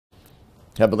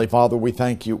Heavenly Father, we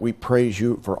thank you, we praise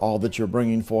you for all that you're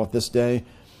bringing forth this day.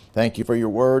 Thank you for your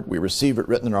word. We receive it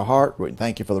written in our heart. We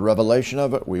thank you for the revelation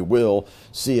of it. We will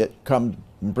see it come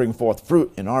and bring forth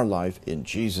fruit in our life in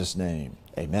Jesus' name.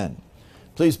 Amen.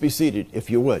 Please be seated if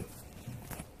you would.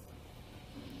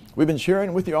 We've been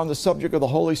sharing with you on the subject of the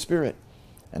Holy Spirit,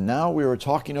 and now we are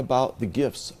talking about the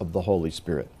gifts of the Holy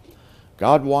Spirit.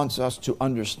 God wants us to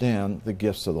understand the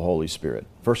gifts of the Holy Spirit.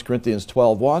 1 Corinthians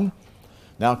 12:1.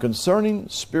 Now concerning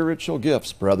spiritual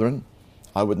gifts, brethren,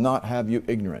 I would not have you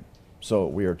ignorant. So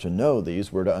we are to know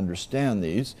these, we're to understand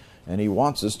these, and he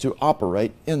wants us to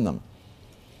operate in them.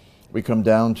 We come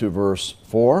down to verse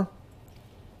 4,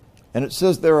 and it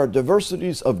says, there are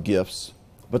diversities of gifts,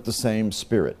 but the same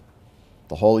Spirit.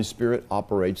 The Holy Spirit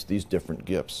operates these different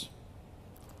gifts.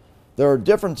 There are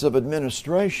difference of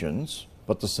administrations,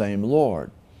 but the same Lord.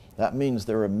 That means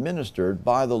they're administered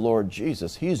by the Lord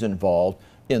Jesus. He's involved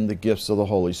in the gifts of the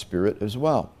Holy Spirit as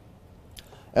well.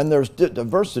 And there's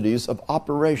diversities of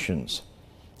operations.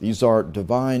 These are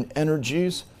divine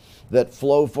energies that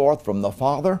flow forth from the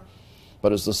Father,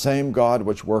 but it's the same God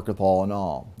which worketh all in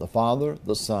all. The Father,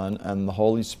 the Son, and the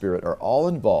Holy Spirit are all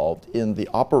involved in the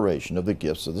operation of the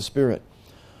gifts of the Spirit.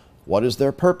 What is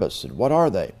their purpose, and what are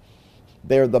they?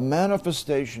 They are the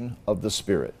manifestation of the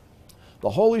Spirit.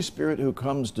 The Holy Spirit who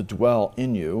comes to dwell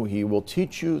in you, he will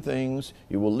teach you things,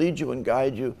 he will lead you and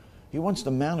guide you. He wants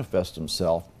to manifest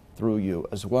himself through you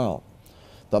as well.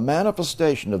 The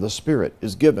manifestation of the Spirit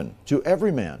is given to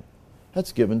every man.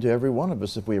 That's given to every one of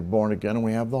us if we are born again and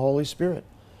we have the Holy Spirit.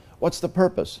 What's the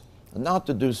purpose? Not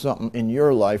to do something in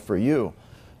your life for you,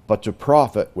 but to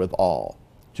profit with all,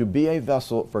 to be a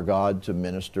vessel for God to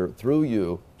minister through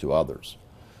you to others.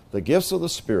 The gifts of the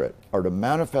Spirit are to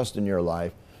manifest in your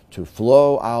life, to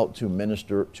flow out to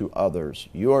minister to others.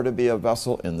 You are to be a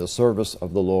vessel in the service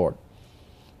of the Lord.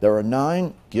 There are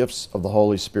 9 gifts of the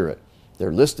Holy Spirit.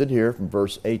 They're listed here from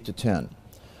verse 8 to 10.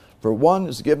 For one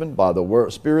is given by the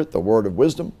Spirit the word of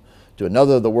wisdom, to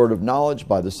another the word of knowledge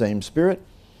by the same Spirit,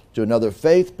 to another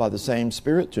faith by the same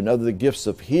Spirit, to another the gifts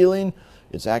of healing.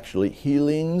 It's actually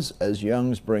healings, as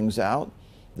Young's brings out.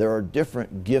 There are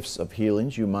different gifts of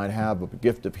healings. You might have a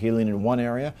gift of healing in one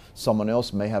area. Someone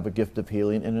else may have a gift of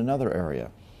healing in another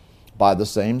area. By the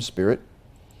same Spirit.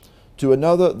 To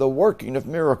another, the working of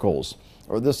miracles.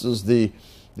 Or this is the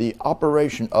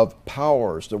operation of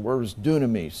powers. The word is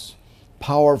dunamis.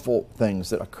 Powerful things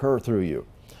that occur through you.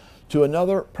 To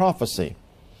another, prophecy.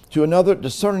 To another,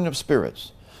 discerning of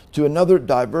spirits. To another,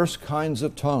 diverse kinds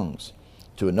of tongues.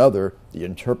 To another, the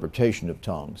interpretation of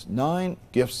tongues. 9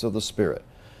 gifts of the Spirit.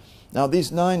 Now,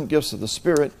 these 9 gifts of the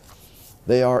Spirit,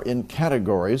 they are in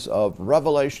categories of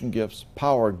revelation gifts,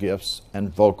 power gifts,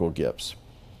 and vocal gifts.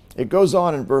 It goes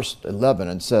on in verse 11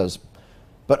 and says,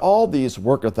 but all these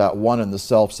worketh that one and the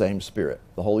selfsame Spirit.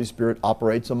 The Holy Spirit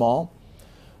operates them all,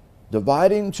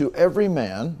 dividing to every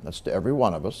man, that's to every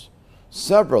one of us,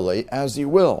 severally as he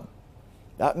will.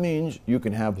 That means you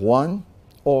can have one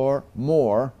or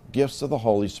more gifts of the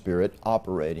Holy Spirit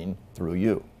operating through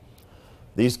you.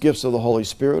 These gifts of the Holy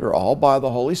Spirit are all by the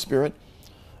Holy Spirit,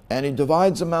 and he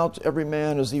divides them out to every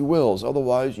man as he wills.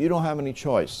 Otherwise, you don't have any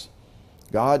choice.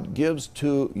 God gives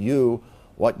to you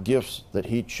what gifts that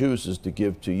he chooses to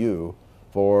give to you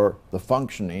for the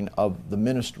functioning of the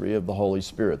ministry of the Holy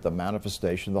Spirit, the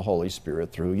manifestation of the Holy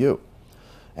Spirit through you.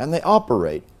 And they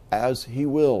operate as he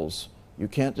wills. You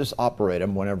can't just operate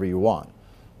them whenever you want.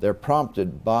 They're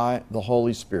prompted by the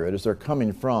Holy Spirit as they're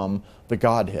coming from the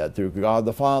Godhead, through God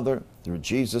the Father, through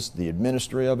Jesus, the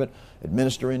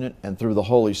administering it, and through the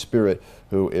Holy Spirit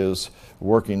who is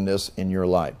working this in your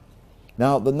life.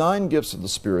 Now, the 9 gifts of the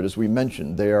Spirit, as we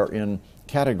mentioned, they are in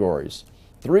categories.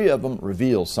 3 of them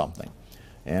reveal something.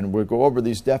 And we'll go over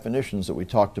these definitions that we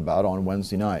talked about on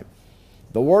Wednesday night.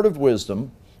 The word of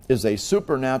wisdom is a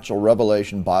supernatural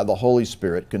revelation by the Holy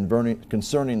Spirit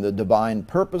concerning the divine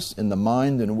purpose in the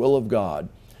mind and will of God.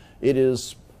 It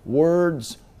is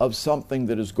words of something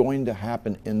that is going to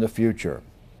happen in the future.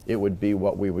 It would be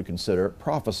what we would consider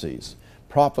prophecies.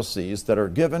 Prophecies that are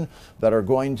given that are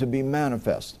going to be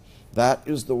manifest. That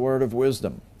is the word of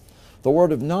wisdom. The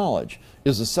word of knowledge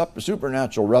is a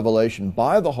supernatural revelation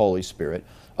by the Holy Spirit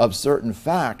of certain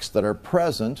facts that are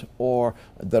present or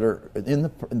that are in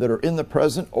the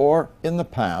present or in the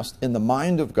past in the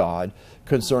mind of God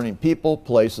concerning people,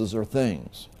 places, or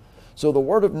things. So the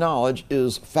word of knowledge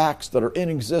is facts that are in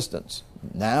existence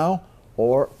now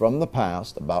or from the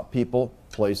past about people,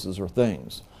 places, or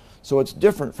things. So it's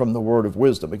different from the word of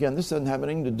wisdom. Again, this doesn't have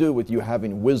anything to do with you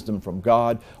having wisdom from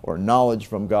God or knowledge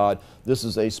from God. This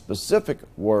is a specific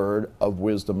word of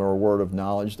wisdom or a word of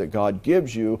knowledge that God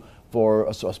gives you for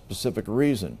a specific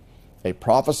reason. A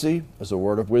prophecy is a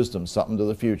word of wisdom, something to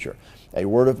the future. A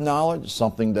word of knowledge,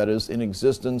 something that is in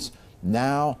existence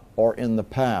now or in the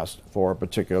past for a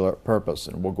particular purpose.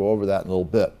 And we'll go over that in a little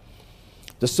bit.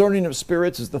 Discerning of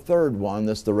spirits is the third one.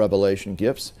 That's the revelation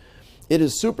gifts. It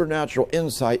is supernatural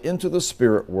insight into the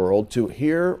spirit world to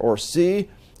hear or see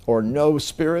or know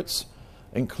spirits,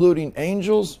 including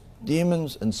angels,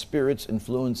 demons, and spirits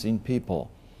influencing people.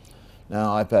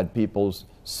 Now, I've had people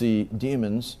see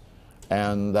demons,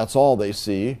 and that's all they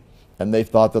see, and they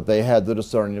thought that they had the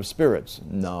discerning of spirits.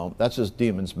 No, that's just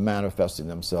demons manifesting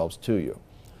themselves to you.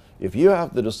 If you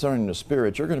have the discerning of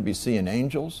spirits, you're going to be seeing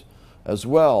angels as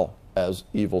well as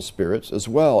evil spirits, as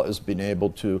well as being able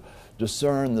to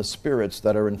discern the spirits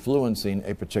that are influencing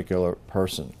a particular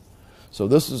person. So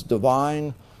this is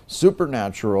divine,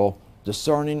 supernatural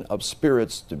discerning of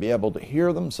spirits, to be able to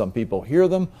hear them. Some people hear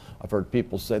them. I've heard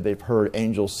people say they've heard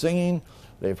angels singing.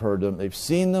 They've heard them. They've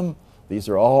seen them. These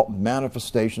are all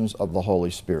manifestations of the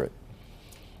Holy Spirit.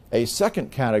 A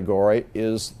second category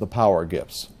is the power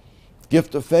gifts.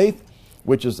 Gift of faith,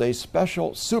 which is a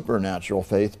special supernatural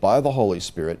faith by the Holy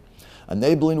Spirit,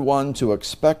 enabling one to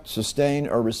expect, sustain,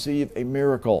 or receive a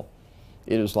miracle.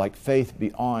 It is like faith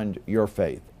beyond your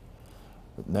faith.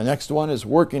 The next one is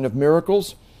working of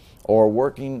miracles, or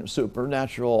working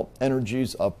supernatural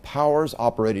energies of powers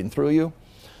operating through you.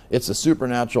 It's a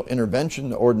supernatural intervention in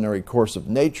the ordinary course of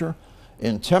nature,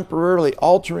 in temporarily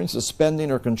altering, suspending,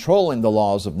 or controlling the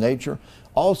laws of nature,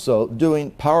 also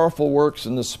doing powerful works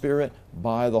in the Spirit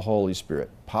by the Holy Spirit.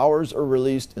 Powers are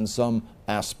released in some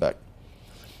aspect.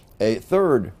 A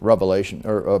third revelation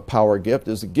or power gift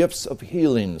is the gifts of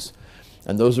healings,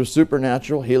 and those are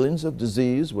supernatural healings of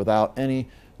disease without any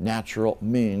natural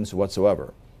means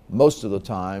whatsoever. Most of the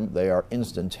time, they are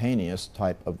instantaneous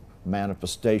type of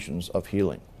manifestations of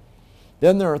healing.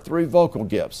 Then there are three vocal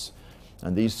gifts,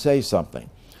 and these say something.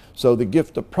 So the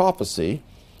gift of prophecy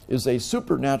is a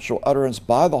supernatural utterance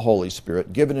by the Holy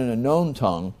Spirit given in a known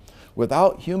tongue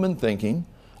without human thinking,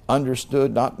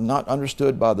 understood, not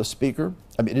understood by the speaker.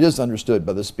 I mean, it is understood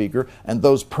by the speaker and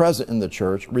those present in the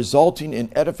church, resulting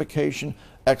in edification,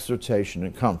 exhortation,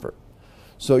 and comfort.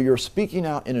 So you're speaking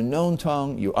out in a known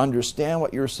tongue, you understand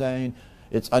what you're saying,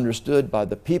 it's understood by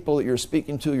the people that you're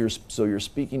speaking to, so you're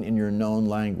speaking in your known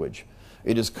language.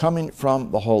 It is coming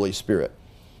from the Holy Spirit.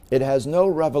 It has no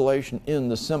revelation in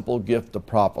the simple gift of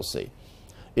prophecy.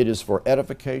 It is for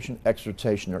edification,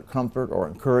 exhortation, or comfort, or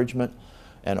encouragement,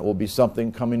 and it will be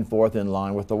something coming forth in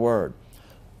line with the Word.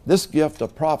 This gift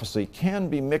of prophecy can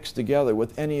be mixed together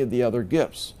with any of the other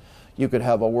gifts. You could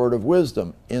have a word of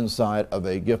wisdom inside of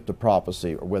a gift of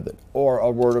prophecy or with it, or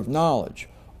a word of knowledge,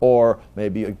 or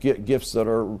maybe gifts that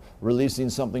are releasing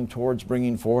something towards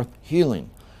bringing forth healing.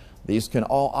 These can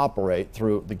all operate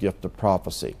through the gift of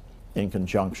prophecy in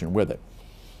conjunction with it.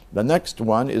 The next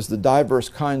one is the diverse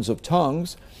kinds of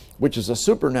tongues, which is a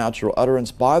supernatural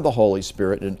utterance by the Holy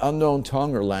Spirit in an unknown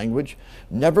tongue or language,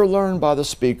 never learned by the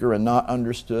speaker and not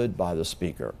understood by the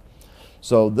speaker.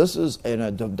 So this is in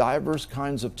a diverse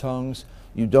kinds of tongues.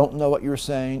 You don't know what you're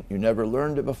saying. You never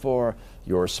learned it before.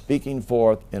 You're speaking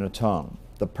forth in a tongue.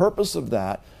 The purpose of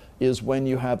that is when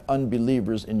you have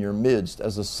unbelievers in your midst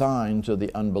as a sign to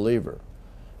the unbeliever.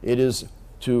 It is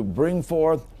to bring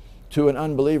forth to an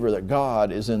unbeliever that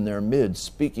God is in their midst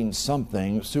speaking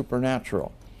something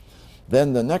supernatural.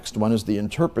 Then the next one is the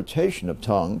interpretation of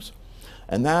tongues,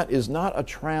 and that is not a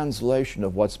translation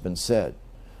of what's been said.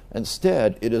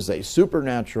 Instead, it is a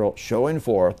supernatural showing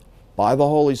forth by the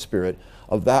Holy Spirit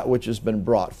of that which has been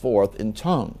brought forth in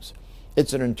tongues.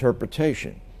 It's an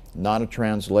interpretation, not a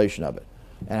translation of it.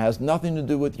 And it has nothing to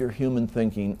do with your human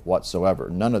thinking whatsoever.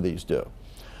 None of these do.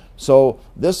 So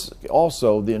this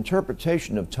also, the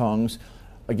interpretation of tongues,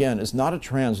 again, is not a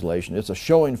translation. It's a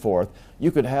showing forth.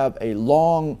 You could have a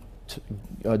long,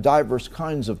 diverse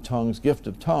kinds of tongues, gift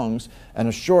of tongues, and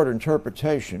a short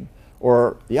interpretation,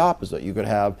 or the opposite. You could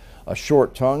have a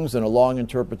short tongues and a long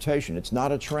interpretation. It's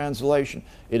not a translation.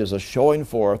 It is a showing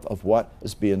forth of what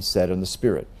is being said in the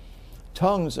Spirit.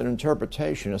 Tongues and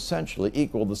interpretation essentially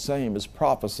equal the same as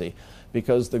prophecy,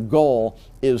 because the goal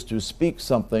is to speak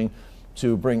something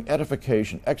to bring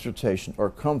edification, exhortation, or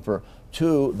comfort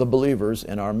to the believers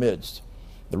in our midst.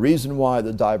 The reason why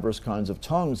the diverse kinds of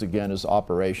tongues, again, is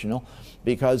operational,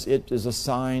 because it is a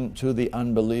sign to the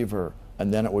unbeliever,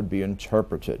 and then it would be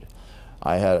interpreted.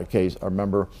 I had a case, I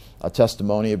remember a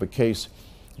testimony of a case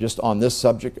just on this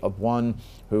subject of one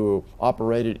who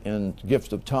operated in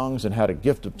gift of tongues and had a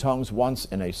gift of tongues once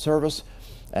in a service,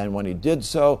 and when he did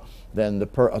so, then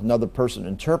another person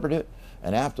interpreted it,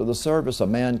 and after the service a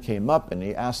man came up and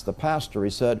he asked the pastor, he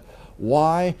said,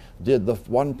 "Why did the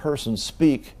one person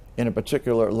speak in a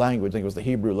particular language. I think it was the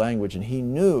Hebrew language, and he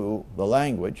knew the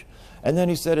language. And then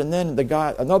he said, and then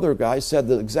another guy said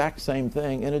the exact same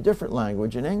thing in a different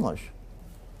language, in English.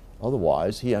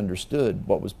 Otherwise, he understood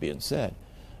what was being said.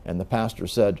 And the pastor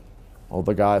said,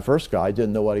 well, first guy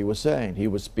didn't know what he was saying. He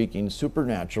was speaking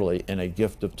supernaturally in a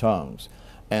gift of tongues.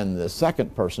 And the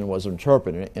second person was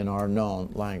interpreting it in our known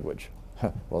language.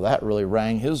 Well, that really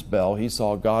rang his bell. He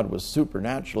saw God was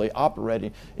supernaturally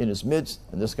operating in his midst,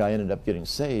 and this guy ended up getting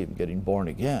saved, getting born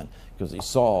again, because he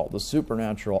saw the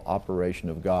supernatural operation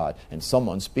of God and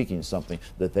someone speaking something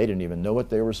that they didn't even know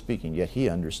what they were speaking, yet he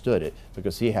understood it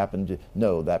because he happened to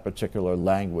know that particular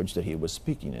language that he was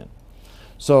speaking in.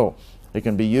 So it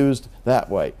can be used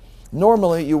that way.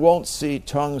 Normally, you won't see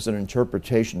tongues and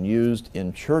interpretation used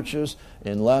in churches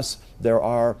unless there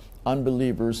are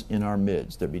unbelievers in our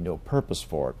midst. There'd be no purpose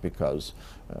for it, because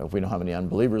if we don't have any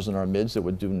unbelievers in our midst, it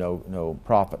would do no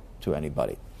profit to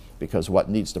anybody. Because what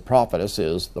needs to profit us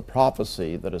is the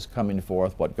prophecy that is coming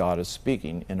forth, what God is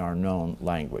speaking in our known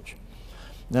language.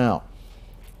 Now,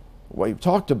 we've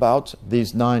talked about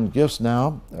these 9 gifts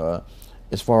now,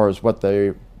 as far as what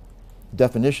their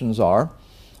definitions are.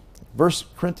 1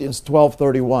 Corinthians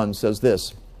 12:31 says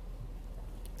this: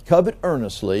 covet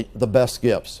earnestly the best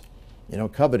gifts. You know,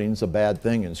 coveting's a bad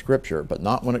thing in Scripture, but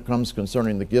not when it comes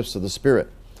concerning the gifts of the Spirit.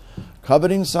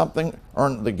 Coveting something, or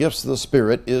the gifts of the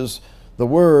Spirit, is the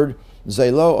word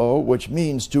zeloo, which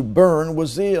means to burn with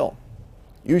zeal.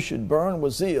 You should burn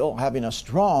with zeal, having a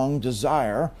strong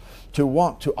desire to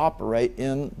want to operate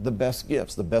in the best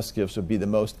gifts. The best gifts would be the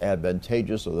most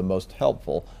advantageous or the most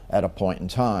helpful at a point in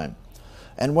time.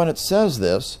 And when it says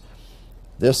this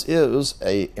is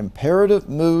an imperative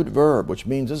mood verb, which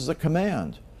means this is a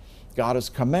command. God is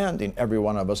commanding every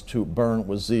one of us to burn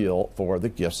with zeal for the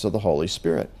gifts of the Holy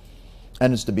Spirit.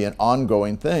 And it's to be an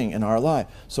ongoing thing in our life.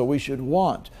 So we should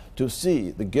want to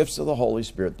see the gifts of the Holy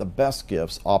Spirit, the best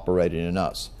gifts, operating in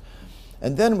us.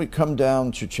 And then we come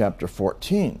down to chapter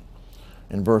 14.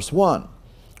 In verse 1,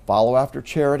 follow after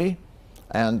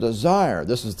and desire.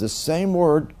 This is the same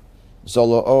word,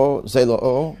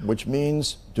 zeloo, which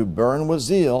means to burn with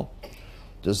zeal,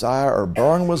 desire or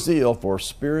burn with zeal for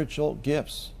spiritual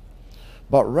gifts,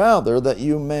 but rather that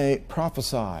you may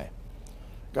prophesy.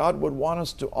 God would want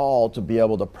us to all to be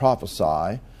able to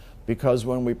prophesy, because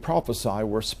when we prophesy,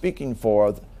 we're speaking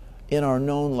forth in our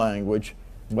known language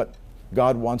what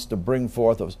God wants to bring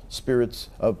forth of spirits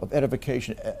of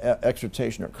edification,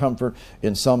 exhortation, or comfort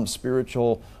in some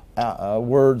spiritual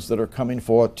words that are coming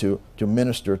forth to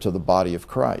minister to the body of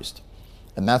Christ.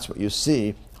 And that's what you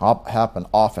see happen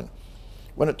often.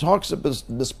 When it talks about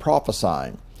this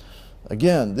prophesying,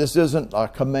 again, this isn't a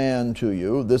command to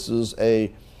you. This is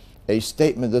a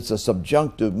statement that's a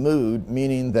subjunctive mood,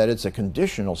 meaning that it's a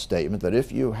conditional statement, that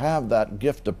if you have that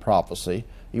gift of prophecy,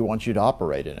 He wants you to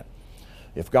operate in it.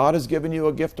 If God has given you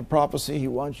a gift of prophecy, He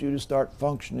wants you to start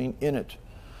functioning in it.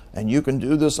 And you can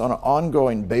do this on an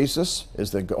ongoing basis,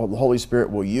 as the Holy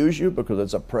Spirit will use you, because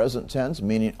it's a present tense,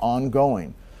 meaning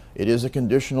ongoing. It is a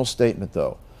conditional statement,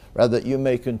 though, rather that you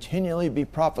may continually be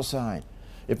prophesying.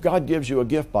 If God gives you a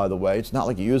gift, by the way, it's not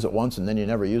like you use it once and then you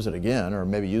never use it again, or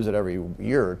maybe use it every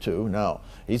year or two. No,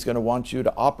 He's going to want you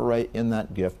to operate in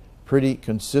that gift pretty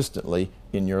consistently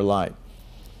in your life.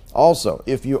 Also,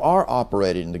 if you are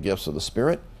operating in the gifts of the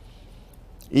Spirit,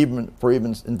 even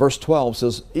in verse 12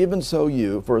 says, even so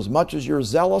you, for as much as you're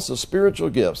zealous of spiritual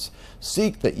gifts,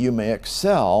 seek that you may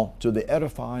excel to the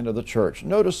edifying of the church.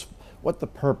 Notice what the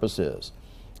purpose is.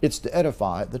 It's to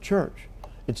edify the church.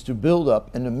 It's to build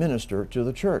up and to minister to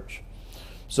the church.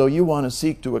 So you want to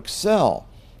seek to excel,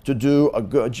 to do a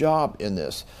good job in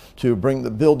this, to bring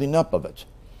the building up of it.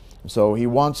 So He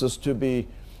wants us to be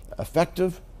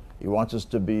effective. He wants us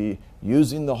to be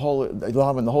using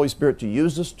allowing the Holy Spirit to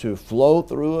use us, to flow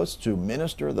through us, to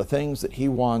minister the things that He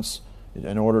wants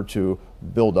in order to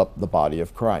build up the body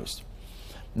of Christ.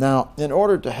 Now, in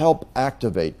order to help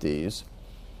activate these,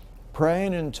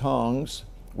 praying in tongues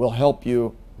will help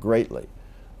you greatly,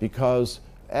 because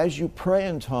as you pray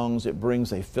in tongues, it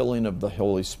brings a filling of the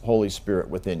Holy Spirit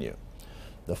within you.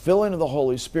 The filling of the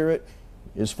Holy Spirit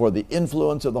is for the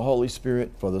influence of the Holy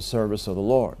Spirit for the service of the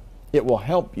Lord. It will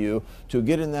help you to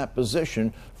get in that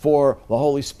position for the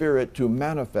Holy Spirit to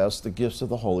manifest the gifts of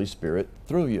the Holy Spirit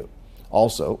through you.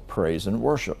 Also, praise and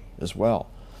worship as well.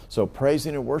 So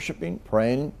praising and worshiping,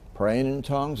 praying in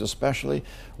tongues especially,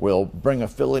 will bring a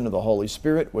filling of the Holy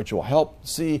Spirit, which will help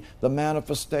see the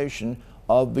manifestation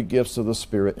of the gifts of the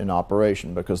Spirit in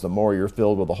operation, because the more you're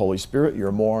filled with the Holy Spirit,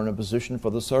 you're more in a position for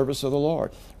the service of the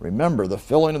Lord. Remember, the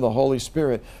filling of the Holy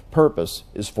Spirit purpose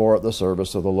is for the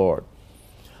service of the Lord.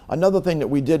 Another thing that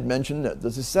we did mention, that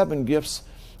the 7 gifts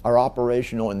are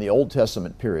operational in the Old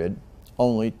Testament period.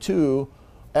 Only 2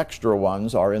 extra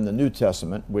ones are in the New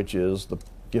Testament, which is the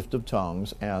gift of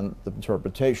tongues and the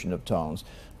interpretation of tongues,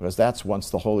 because that's once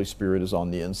the Holy Spirit is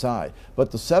on the inside.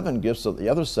 But the 7 gifts of the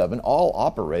other 7 all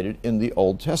operated in the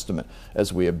Old Testament,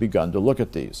 as we have begun to look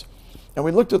at these. And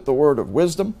we looked at the word of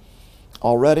wisdom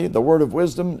already. The word of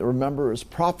wisdom, remember, is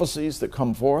prophecies that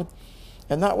come forth,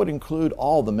 and that would include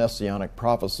all the messianic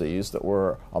prophecies that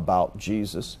were about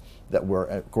Jesus that were,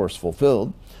 of course,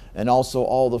 fulfilled, and also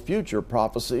all the future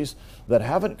prophecies that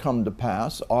haven't come to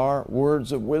pass are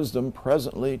words of wisdom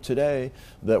presently today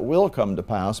that will come to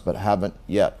pass but haven't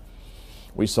yet.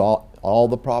 We saw all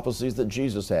the prophecies that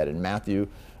Jesus had in Matthew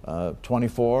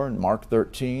 24 and Mark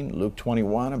 13, Luke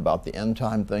 21 about the end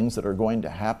time things that are going to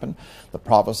happen. The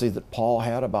prophecy that Paul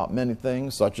had about many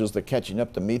things, such as the catching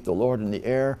up to meet the Lord in the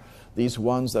air. These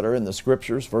ones that are in the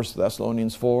scriptures, 1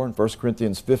 Thessalonians 4 and 1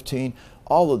 Corinthians 15,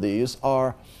 all of these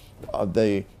are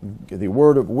the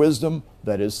word of wisdom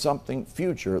that is something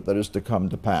future that is to come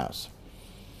to pass.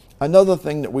 Another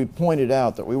thing that we pointed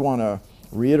out that we want to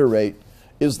reiterate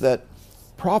is that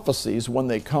prophecies, when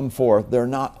they come forth, they're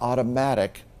not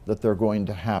automatic that they're going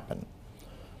to happen.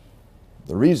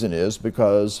 The reason is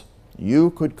because you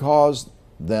could cause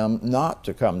them not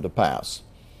to come to pass.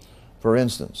 For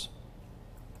instance,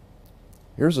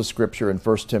 here's a scripture in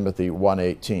 1 Timothy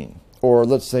 1:18. Or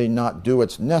let's say not do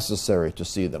what's necessary to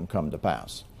see them come to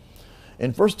pass.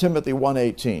 In 1 Timothy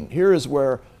 1:18, here is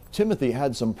where Timothy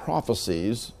had some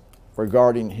prophecies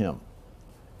regarding him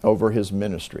over his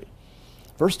ministry.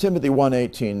 1 Timothy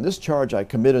 1:18, this charge I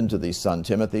commit unto thee, son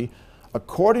Timothy,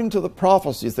 according to the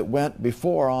prophecies that went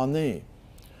before on thee,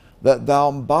 that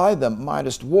thou by them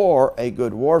mightest war a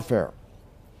good warfare.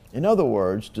 In other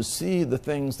words, to see the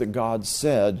things that God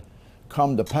said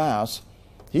come to pass,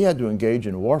 he had to engage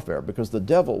in warfare, because the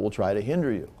devil will try to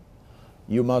hinder you.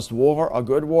 You must war a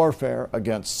good warfare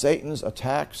against Satan's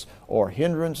attacks or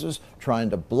hindrances trying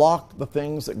to block the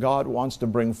things that God wants to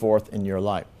bring forth in your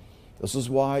life. This is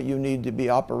why you need to be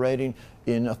operating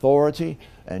in authority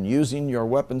and using your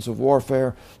weapons of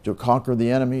warfare to conquer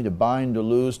the enemy, to bind, to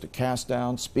loose, to cast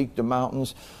down, speak to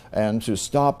mountains, and to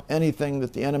stop anything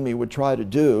that the enemy would try to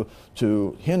do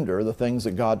to hinder the things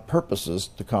that God purposes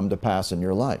to come to pass in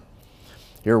your life.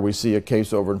 Here we see a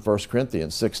case over in 1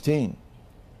 Corinthians 16,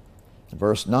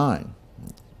 verse 9.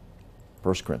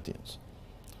 1 Corinthians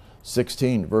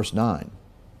 16, verse 9.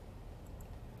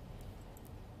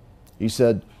 He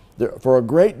said, for a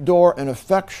great door and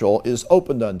effectual is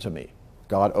opened unto me.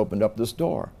 God opened up this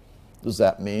door. Does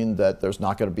that mean that there's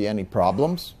not going to be any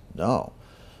problems? No.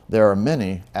 There are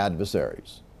many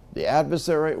adversaries. The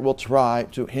adversary will try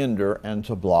to hinder and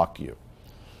to block you.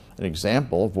 An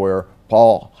example of where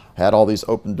Paul had all these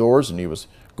open doors and he was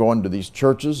going to these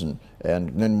churches and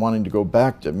then wanting to go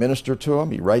back to minister to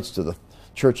them. He writes to the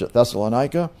church at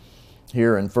Thessalonica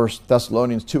here in 1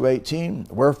 Thessalonians 2:18,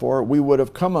 wherefore we would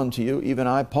have come unto you, even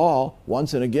I, Paul,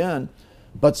 once and again,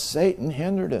 but Satan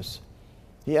hindered us.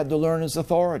 He had to learn his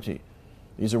authority.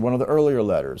 These are one of the earlier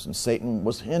letters, and Satan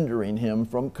was hindering him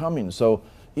from coming. So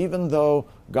even though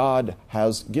God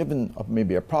has given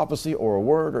maybe a prophecy or a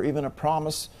word or even a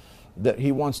promise that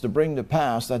he wants to bring to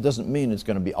pass, that doesn't mean it's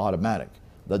going to be automatic.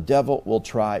 The devil will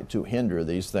try to hinder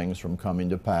these things from coming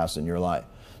to pass in your life.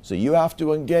 So you have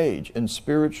to engage in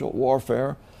spiritual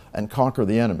warfare and conquer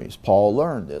the enemies. Paul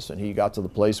learned this, and he got to the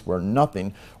place where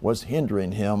nothing was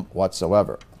hindering him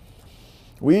whatsoever.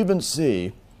 We even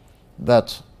see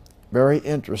that, very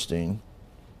interesting,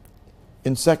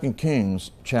 in 2 Kings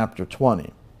chapter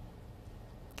 20.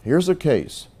 Here's a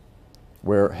case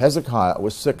where Hezekiah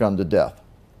was sick unto death.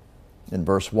 In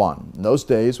verse 1, in those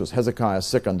days was Hezekiah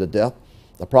sick unto death.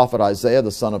 The prophet Isaiah,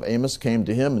 the son of Amos, came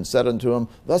to him and said unto him,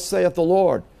 thus saith the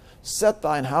Lord, set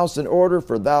thine house in order,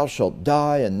 for thou shalt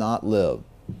die and not live.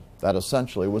 That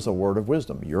essentially was a word of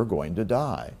wisdom. You're going to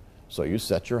die. So you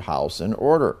set your house in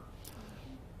order.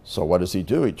 So what does he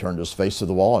do? He turned his face to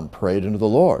the wall and prayed unto the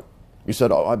Lord. He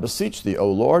said, I beseech thee, O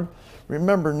Lord,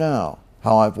 remember now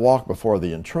how I've walked before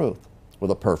thee in truth, with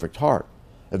a perfect heart,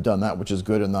 have done that which is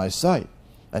good in thy sight.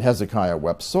 And Hezekiah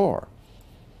wept sore.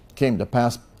 It came to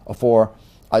pass, afore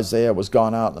Isaiah was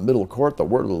gone out in the middle court, the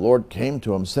word of the Lord came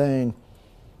to him, saying,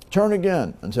 turn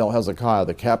again and tell Hezekiah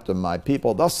the captain of my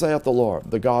people, thus saith the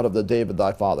Lord, the God of the David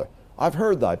thy father, I've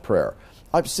heard thy prayer,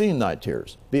 I've seen thy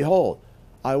tears. Behold,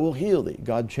 I will heal thee.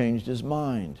 God changed his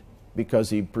mind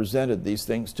because he presented these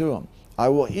things to him. I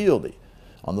will heal thee.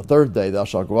 On the third day thou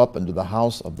shalt go up into the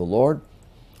house of the Lord.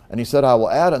 And he said, I will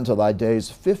add unto thy days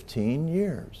 15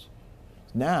 years.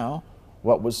 Now,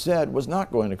 what was said was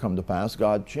not going to come to pass,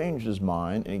 God changed his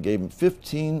mind, and he gave him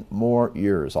 15 more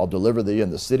years. I'll deliver thee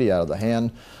and the city out of the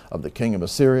hand of the king of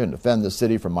Assyria, and defend the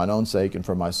city for mine own sake and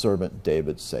for my servant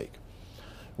David's sake.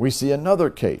 We see another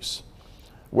case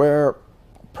where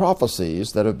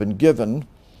prophecies that have been given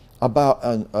about,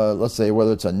 let's say,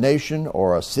 whether it's a nation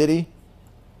or a city.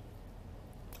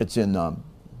 It's in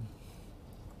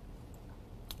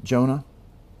Jonah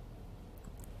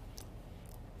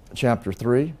chapter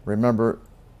 3. Remember,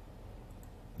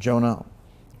 Jonah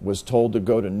was told to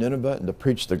go to Nineveh and to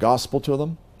preach the gospel to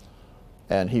them,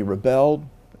 and he rebelled,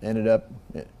 ended up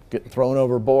getting thrown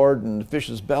overboard in the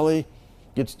fish's belly,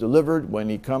 gets delivered when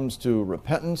he comes to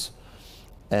repentance.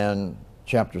 And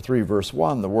chapter 3, verse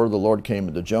 1, the word of the Lord came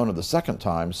unto Jonah the second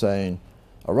time, saying,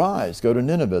 Arise, go to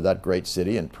Nineveh, that great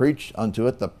city, and preach unto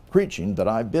it the preaching that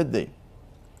I bid thee.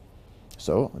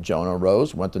 So Jonah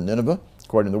arose, went to Nineveh,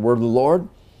 according to the word of the Lord,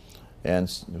 and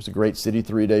it was a great city,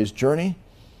 3 days' journey.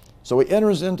 So he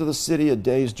enters into the city a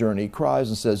day's journey, cries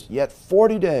and says, Yet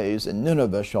 40 days, and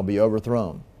Nineveh shall be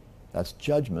overthrown. That's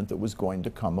judgment that was going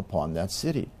to come upon that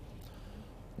city.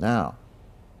 Now,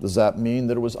 does that mean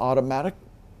that it was automatic?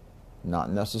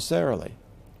 Not necessarily,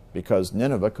 because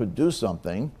Nineveh could do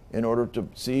something in order to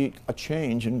see a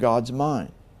change in God's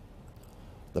mind.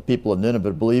 The people of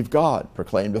Nineveh believed God,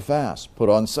 proclaimed a fast, put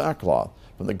on sackcloth,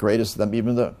 from the greatest of them,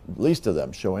 even the least of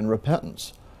them, showing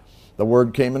repentance. The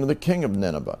word came into the king of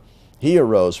Nineveh. He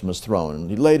arose from his throne, and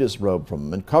he laid his robe from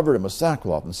him, and covered him with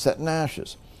sackcloth, and set in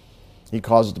ashes. He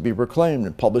caused it to be proclaimed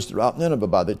and published throughout Nineveh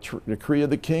by the decree of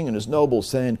the king and his nobles,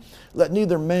 saying, Let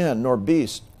neither man nor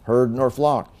beast, herd nor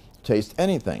flock, taste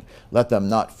anything. Let them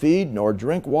not feed nor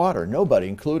drink water, nobody,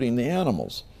 including the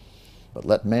animals. But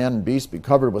let man and beast be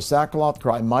covered with sackcloth,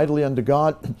 cry mightily unto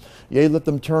God. Yea, let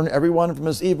them turn every one from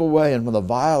his evil way and from the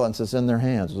violence that's in their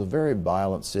hands. It was a very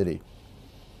violent city.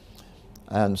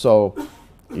 And so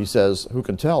he says, who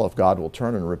can tell if God will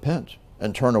turn and repent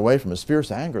and turn away from his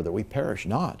fierce anger, that we perish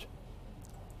not?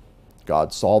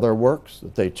 God saw their works,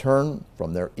 that they turn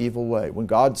from their evil way. When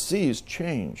God sees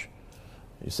change,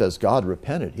 he says God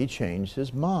repented. He changed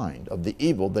his mind of the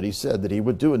evil that he said that he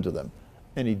would do unto them,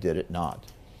 and he did it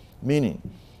not. Meaning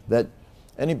that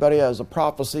anybody has a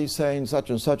prophecy saying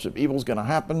such and such evil is going to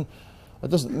happen,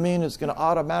 that doesn't mean it's going to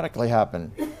automatically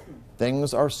happen.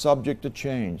 Things are subject to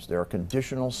change. There are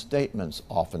conditional statements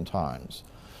oftentimes.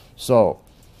 So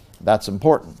that's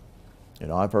important. You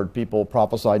know, I've heard people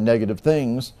prophesy negative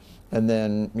things, and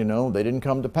then, you know, they didn't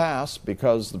come to pass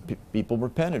because the people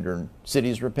repented, or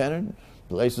cities repented,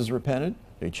 places repented,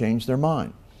 they changed their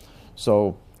mind.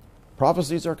 So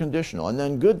prophecies are conditional, and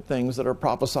then good things that are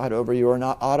prophesied over you are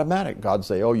not automatic. God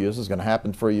say, oh, this is going to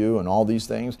happen for you and all these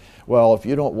things. Well, if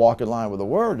you don't walk in line with the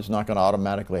word, it's not going to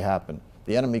automatically happen.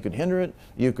 The enemy could hinder it.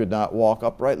 You could not walk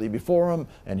uprightly before him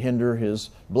and hinder his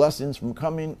blessings from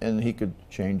coming, and he could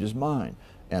change his mind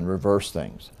and reverse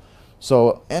things.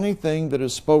 So anything that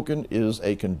is spoken is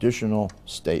a conditional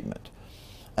statement.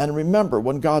 And remember,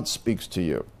 when God speaks to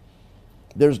you,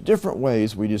 there's different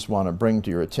ways we just want to bring to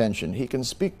your attention. He can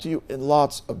speak to you in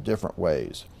lots of different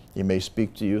ways. He may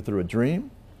speak to you through a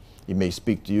dream. He may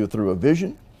speak to you through a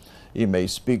vision. He may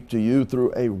speak to you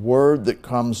through a word that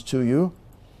comes to you.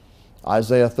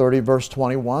 Isaiah 30, verse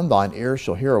 21, thine ear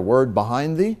shall hear a word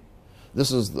behind thee.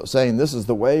 This is saying, this is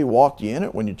the way, walk ye in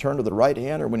it, when you turn to the right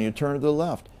hand or when you turn to the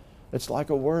left. It's like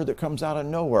a word that comes out of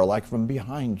nowhere, like from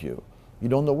behind you. You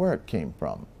don't know where it came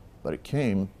from, but it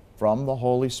came from the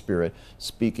Holy Spirit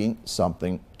speaking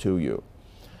something to you.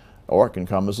 Or it can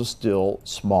come as a still,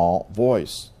 small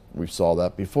voice. We saw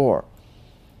that before.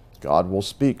 God will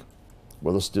speak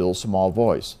with a still, small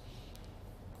voice.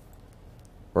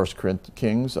 1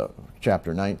 Kings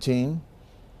chapter 19,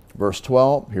 verse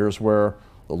 12. Here's where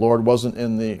the Lord wasn't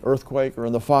in the earthquake or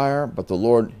in the fire, but the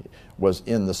Lord was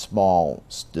in the small,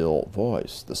 still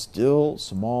voice. The still,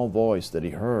 small voice that he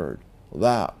heard,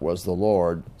 that was the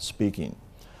Lord speaking.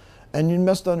 And you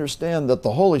must understand that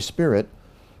the Holy Spirit,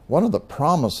 one of the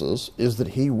promises is that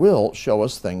he will show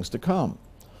us things to come.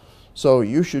 So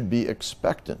you should be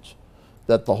expectant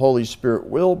that the Holy Spirit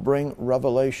will bring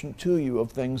revelation to you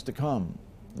of things to come.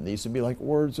 It needs to be like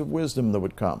words of wisdom that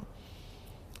would come.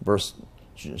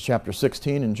 Chapter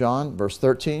 16 in John, verse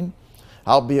 13.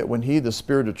 Howbeit when he, the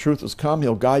Spirit of truth, is come,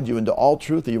 he'll guide you into all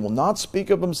truth. He will not speak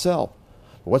of himself.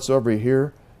 But whatsoever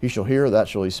he shall hear, that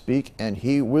shall he speak, and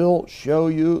he will show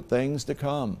you things to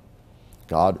come.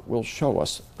 God will show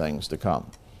us things to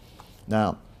come.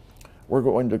 Now, we're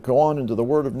going to go on into the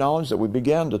word of knowledge that we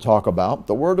began to talk about.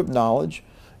 The word of knowledge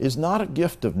is not a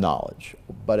gift of knowledge,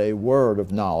 but a word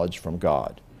of knowledge from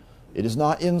God. It is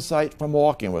not insight from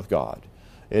walking with God.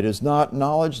 It is not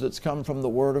knowledge that's come from the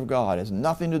Word of God. It has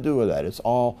nothing to do with that. It's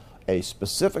all a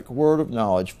specific word of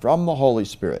knowledge from the Holy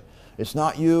Spirit. It's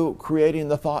not you creating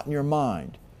the thought in your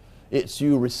mind. It's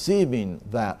you receiving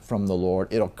that from the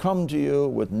Lord. It'll come to you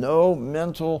with no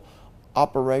mental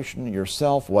operation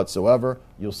yourself whatsoever.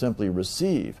 You'll simply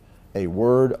receive a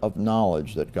word of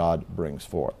knowledge that God brings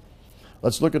forth.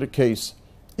 Let's look at a case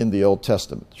in the Old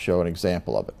Testament to show an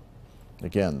example of it.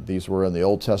 Again, these were in the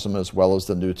Old Testament as well as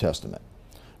the New Testament.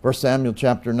 1 Samuel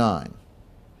chapter 9,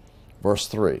 verse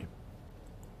 3.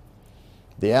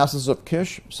 The asses of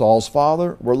Kish, Saul's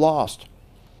father, were lost.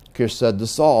 Kish said to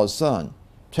Saul, his son,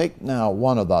 "Take now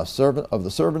one of the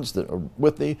servants that are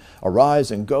with thee, arise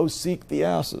and go seek the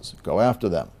asses." Go after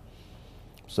them.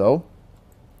 So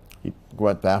he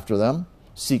went after them,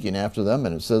 seeking after them,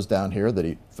 and it says down here that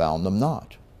he found them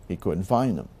not. He couldn't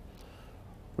find them.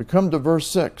 We come to verse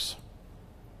 6.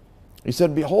 He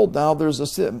said, "Behold, now there's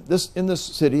in this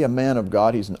city a man of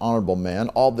God. He's an honorable man.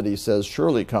 All that he says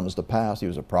surely comes to pass. He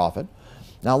was a prophet.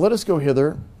 Now let us go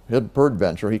hither.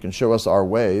 Peradventure he can show us our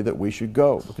way that we should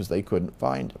go," because they couldn't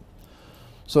find him.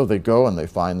 So they go and they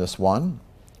find this one.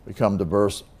 We come to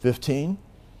verse 15.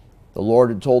 The Lord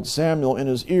had told Samuel in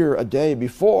his ear a day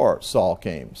before Saul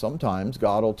came. Sometimes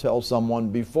God will tell someone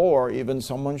before even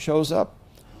someone shows up.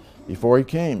 Before he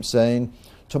came, saying,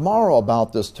 "Tomorrow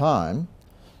about this time."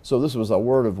 So this was a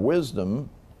word of wisdom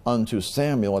unto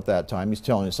Samuel at that time. He's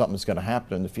telling you something's going to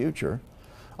happen in the future.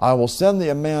 "I will send thee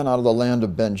a man out of the land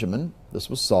of Benjamin." This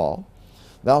was Saul.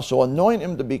 "Thou shalt anoint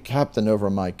him to be captain over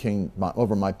my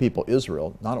over my people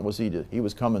Israel." Not was he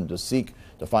was coming to seek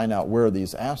to find out where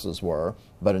these asses were,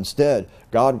 but instead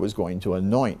God was going to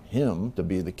anoint him to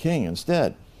be the king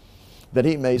instead. "That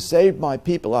he may save my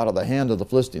people out of the hand of the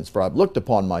Philistines. For I've looked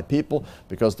upon my people,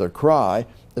 because their cry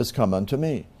is come unto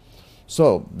me."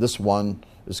 So this one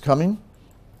is coming.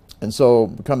 And so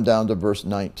we come down to verse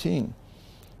 19.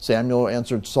 Samuel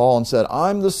answered Saul and said,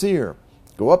 "I'm the seer.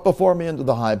 Go up before me into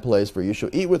the high place, for you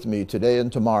shall eat with me today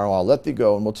and tomorrow. I'll let thee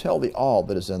go, and will tell thee all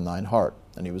that is in thine heart."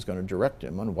 And he was going to direct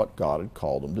him on what God had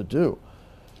called him to do.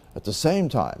 At the same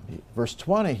time, verse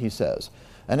 20, he says,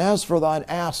 "And as for thine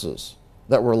asses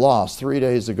that were lost 3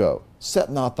 days ago,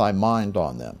 set not thy mind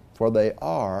on them, for they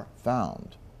are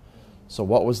found." So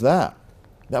what was that?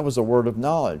 That was a word of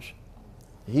knowledge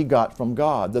he got from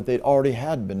God, that they'd already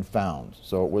had been found.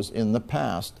 So it was in the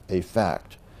past a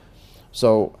fact.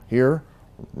 So here,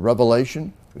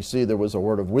 Revelation, we see there was a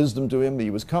word of wisdom to him. He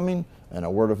was coming, and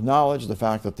a word of knowledge, the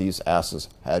fact that these asses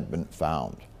had been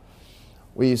found.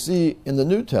 We see in the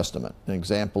New Testament an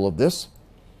example of this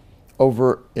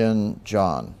over in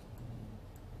John.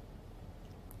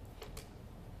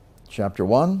 Chapter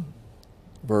 1,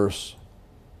 verse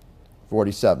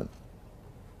 47.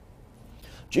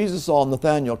 "Jesus saw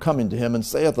Nathanael coming to him, and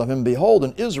saith of him, Behold,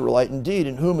 an Israelite indeed,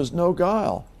 in whom is no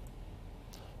guile.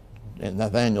 And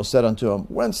Nathanael said unto him,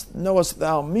 Whence knowest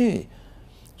thou me?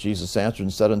 Jesus answered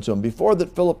and said unto him, Before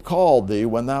that Philip called thee,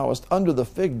 when thou wast under the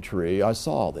fig tree, I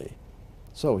saw thee."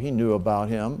 So he knew about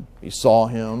him. He saw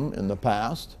him in the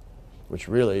past, which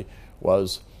really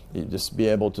was just be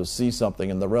able to see something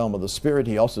in the realm of the Spirit.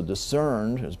 He also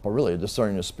discerned, really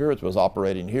discerning the Spirit was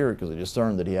operating here, because he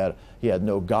discerned that he had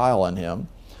no guile in him.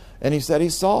 And he said he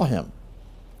saw him.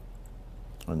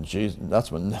 And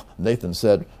that's when Nathan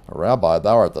said, "Rabbi,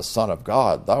 thou art the Son of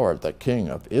God, thou art the King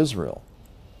of Israel."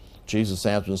 Jesus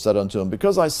answered and said unto him,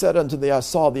 "Because I said unto thee, I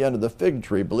saw thee under the fig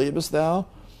tree, believest thou?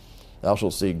 Thou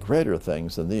shalt see greater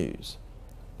things than these."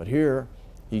 But here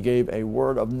he gave a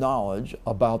word of knowledge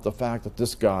about the fact that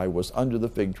this guy was under the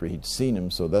fig tree. He'd seen him,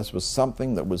 so this was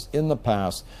something that was in the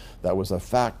past, that was a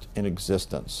fact in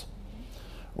existence.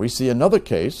 We see another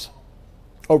case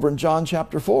over in John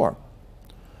chapter 4.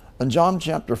 In John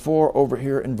chapter 4, over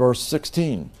here in verse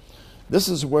 16, this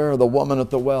is where the woman at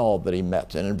the well that he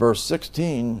met. And in verse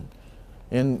 16,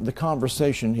 in the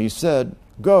conversation, he said,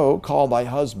 "Go, call thy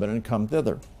husband, and come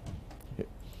thither."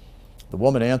 The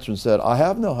woman answered and said, "I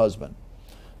have no husband."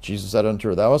 Jesus said unto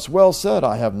her, "Thou hast well said,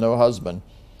 I have no husband,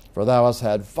 for thou hast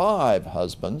had 5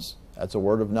 husbands." That's a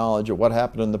word of knowledge of what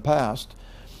happened in the past.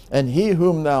 "And he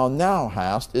whom thou now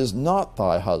hast is not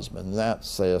thy husband. That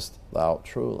sayest thou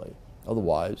truly."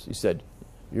 Otherwise, he said,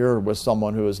 you're with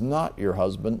someone who is not your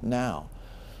husband now.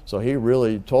 So he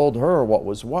really told her what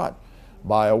was what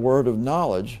by a word of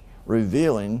knowledge,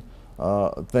 revealing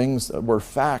things that were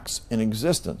facts in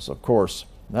existence. Of course,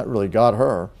 that really got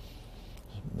her.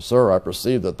 "Sir, I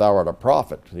perceive that thou art a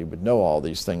prophet." He would know all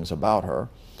these things about her.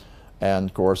 And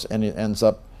of course, and it ends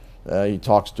up, he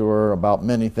talks to her about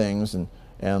many things,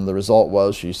 and the result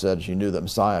was she said she knew that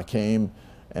Messiah came.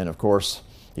 And of course,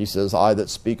 He says, I that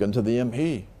speak unto thee am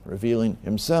he, revealing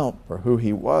himself or who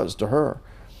he was to her.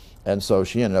 And so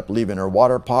she ended up leaving her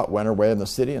water pot, went her way in the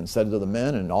city, and said to the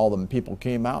men, and all the people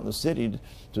came out in the city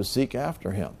to seek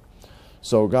after him.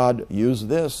 So God used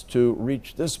this to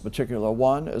reach this particular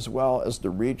one as well as to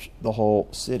reach the whole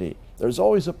city. There's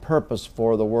always a purpose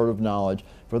for the word of knowledge,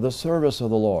 for the service of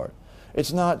the Lord.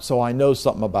 It's not so I know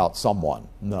something about someone.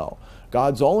 No.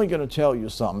 God's only going to tell you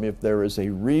something if there is a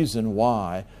reason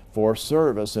why for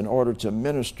service in order to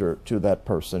minister to that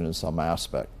person in some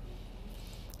aspect.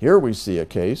 Here we see a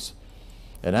case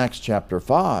in Acts chapter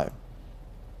 5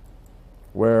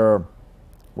 where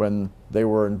when they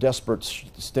were in desperate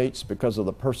states because of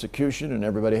the persecution and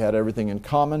everybody had everything in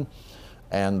common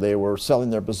and they were selling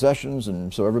their possessions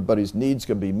and so everybody's needs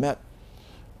could be met.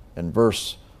 In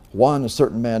verse 1, a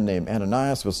certain man named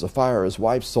Ananias with Sapphira, his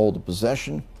wife, sold a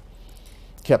possession,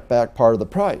 kept back part of the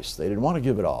price. They didn't want to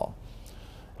give it all.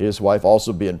 His wife,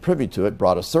 also being privy to it,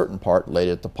 brought a certain part, laid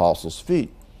it at the apostles'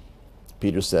 feet.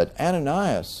 Peter said,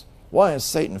 Ananias, why has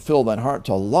Satan filled thine heart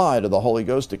to lie to the Holy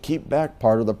Ghost to keep back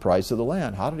part of the price of the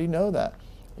land? How did he know that?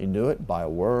 He knew it by a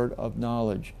word of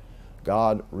knowledge.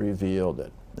 God revealed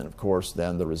it. And of course,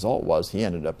 then the result was he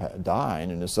ended up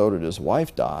dying, and so did his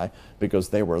wife die, because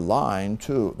they were lying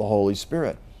to the Holy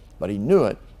Spirit. But he knew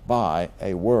it by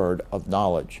a word of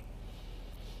knowledge.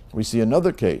 We see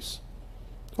another case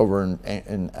over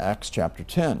in Acts chapter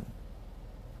 10,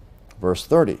 verse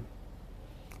 30.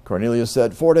 Cornelius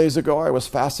said, 4 days ago I was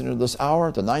fasting at this hour.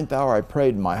 At the 9th hour I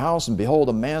prayed in my house, and behold,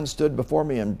 a man stood before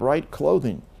me in bright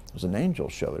clothing. As an angel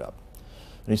showed up.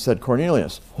 And he said,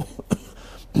 Cornelius,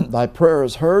 thy prayer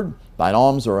is heard, thine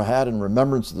alms are had in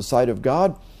remembrance of the sight of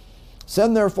God.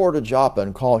 Send therefore to Joppa,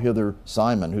 and call hither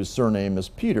Simon, whose surname is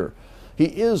Peter. He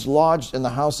is lodged in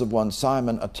the house of one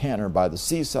Simon, a tanner by the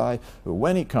seaside, who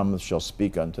when he cometh shall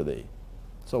speak unto thee.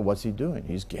 So what's he doing?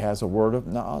 He has a word of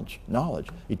knowledge.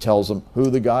 He tells them who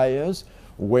the guy is,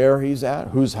 where he's at,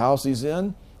 whose house he's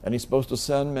in, and he's supposed to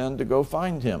send men to go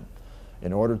find him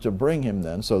in order to bring him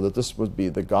then, so that this would be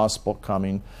the gospel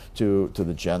coming to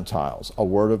the Gentiles. A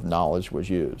word of knowledge was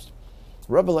used.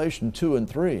 Revelation 2 and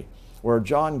 3, where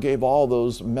John gave all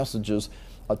those messages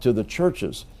to the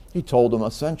churches, he told them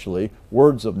essentially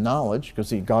words of knowledge,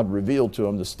 because God revealed to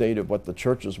him the state of what the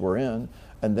churches were in,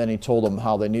 and then he told them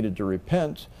how they needed to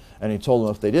repent, and he told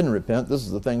them if they didn't repent, this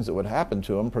is the things that would happen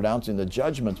to them, pronouncing the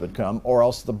judgments would come, or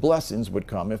else the blessings would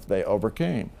come if they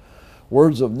overcame.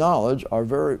 Words of knowledge are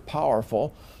very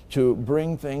powerful to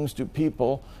bring things to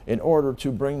people in order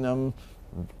to bring them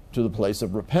to the place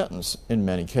of repentance in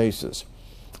many cases.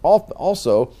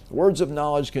 Also, words of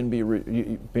knowledge can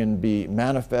be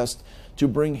manifest to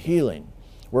bring healing,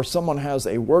 where someone has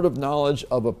a word of knowledge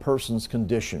of a person's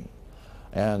condition.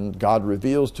 And God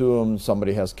reveals to them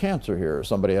somebody has cancer here,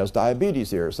 somebody has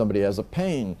diabetes here, somebody has a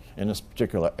pain in this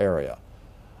particular area.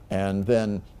 And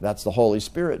then that's the Holy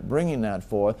Spirit bringing that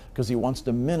forth because he wants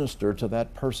to minister to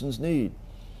that person's need.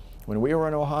 When we were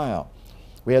in Ohio,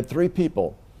 we had 3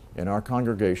 people in our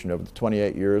congregation over the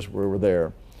 28 years we were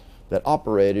there that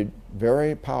operated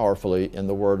very powerfully in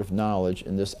the word of knowledge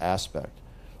in this aspect,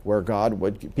 where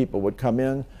people would come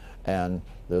in and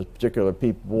the particular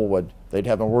people they'd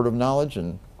have a word of knowledge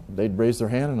and they'd raise their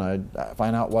hand and I'd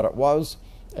find out what it was.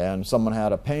 And someone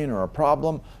had a pain or a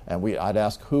problem, and I'd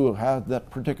ask who had that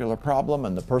particular problem,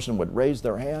 and the person would raise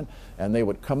their hand, and they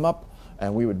would come up,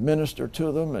 and we would minister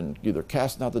to them, and either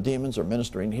casting out the demons or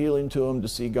ministering healing to them to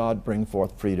see God bring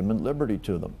forth freedom and liberty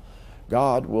to them.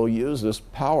 God will use this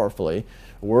powerfully,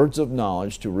 words of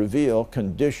knowledge, to reveal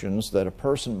conditions that a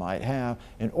person might have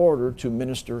in order to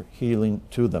minister healing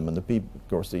to them. And of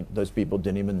course, those people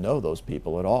didn't even know those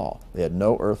people at all. They had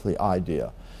no earthly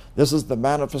idea. This is the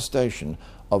manifestation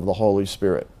of the Holy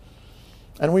Spirit.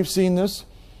 And we've seen this.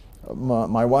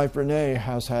 My wife Renee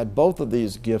has had both of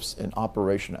these gifts in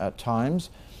operation at times,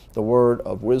 the word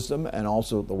of wisdom and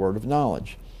also the word of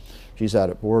knowledge. She's had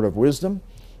a word of wisdom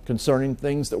concerning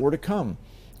things that were to come.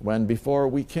 When before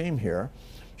we came here,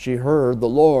 she heard the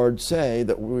Lord say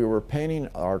that we were painting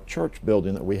our church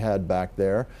building that we had back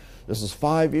there. This is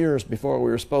 5 years before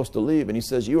we were supposed to leave, and he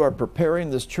says, you are preparing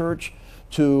this church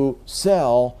to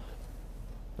sell.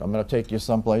 I'm going to take you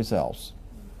someplace else.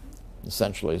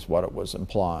 Essentially is what it was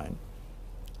implying.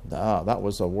 That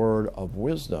was a word of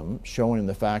wisdom showing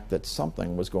the fact that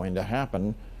something was going to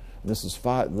happen. This is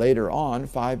later on,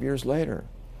 5 years later.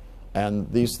 And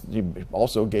he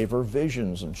also gave her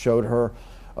visions and showed her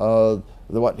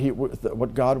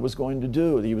what God was going to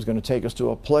do. He was going to take us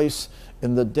to a place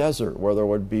in the desert where there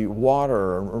would be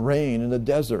water or rain in the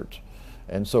desert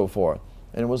and so forth.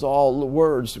 And it was all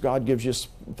words. God gives you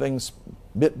things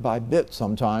bit by bit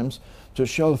sometimes, to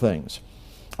show things.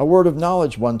 A word of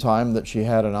knowledge one time that she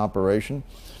had in operation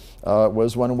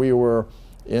was when we were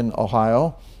in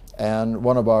Ohio, and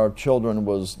one of our children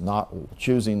was not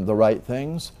choosing the right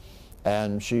things,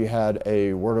 and she had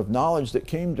a word of knowledge that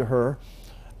came to her,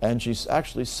 and she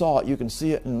actually saw it. You can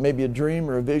see it in maybe a dream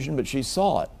or a vision, but she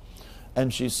saw it.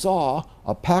 And she saw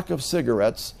a pack of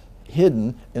cigarettes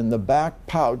hidden in the back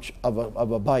pouch of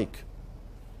a bike.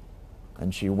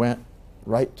 And she went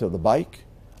right to the bike,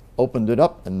 opened it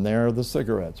up, and there the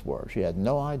cigarettes were. She had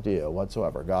no idea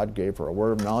whatsoever. God gave her a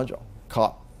word of knowledge,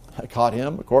 caught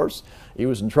him, of course. He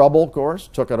was in trouble, of course,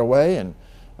 took it away, and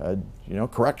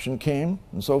correction came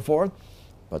and so forth,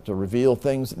 but to reveal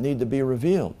things that need to be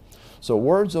revealed. So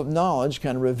words of knowledge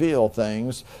can reveal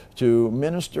things, to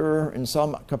minister in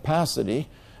some capacity,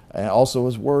 and also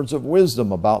as words of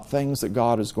wisdom about things that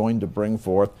God is going to bring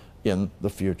forth in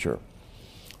the future.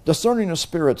 Discerning of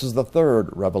spirits is the third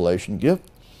revelation gift,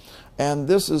 and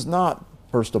this is not,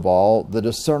 first of all, the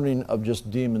discerning of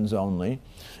just demons only.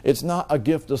 It's not a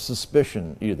gift of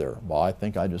suspicion either. Well, I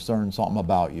think I discern something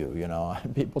about you.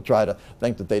 People try to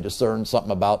think that they discern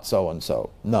something about so-and-so.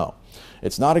 No,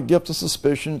 it's not a gift of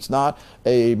suspicion. It's not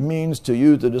a means to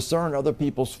you to discern other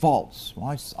people's faults. Well,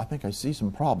 I think I see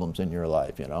some problems in your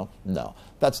life, No,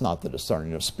 that's not the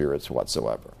discerning of spirits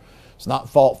whatsoever. It's not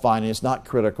fault finding. It's not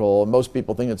critical. Most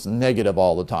people think it's negative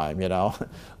all the time, No,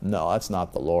 that's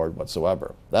not the Lord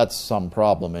whatsoever. That's some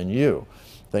problem in you,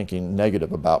 thinking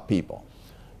negative about people.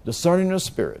 Discerning of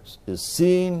spirits is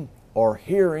seeing or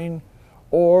hearing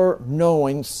or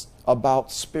knowing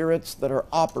about spirits that are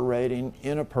operating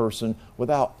in a person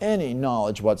without any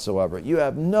knowledge whatsoever. You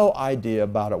have no idea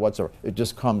about it whatsoever. It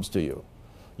just comes to you.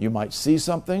 You might see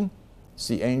something,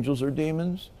 see angels or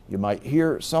demons. You might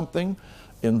hear something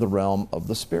in the realm of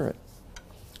the spirit.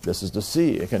 This is to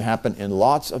see. It can happen in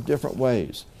lots of different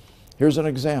ways. Here's an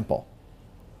example.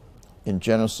 In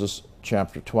Genesis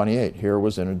chapter 28, here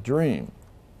was in a dream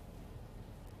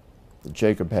that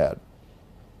Jacob had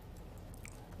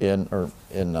in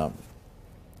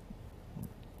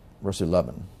verse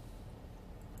 11.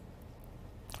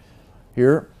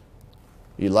 Here,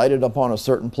 he lighted upon a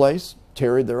certain place,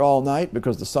 tarried there all night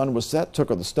because the sun was set,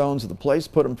 took of the stones of the place,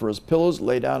 put them for his pillows,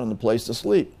 lay down in the place to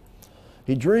sleep.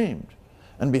 He dreamed,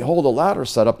 and behold, a ladder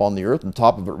set up on the earth, and the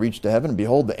top of it reached to heaven, and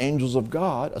behold, the angels of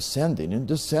God ascending and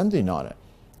descending on it.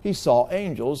 He saw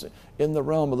angels in the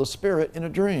realm of the spirit in a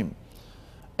dream.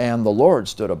 And the Lord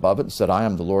stood above it and said, I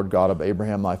am the Lord God of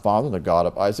Abraham thy father, the God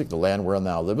of Isaac, the land wherein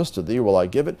thou livest, to thee will I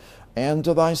give it, and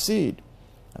to thy seed.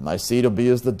 And thy seed will be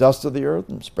as the dust of the earth,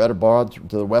 and spread abroad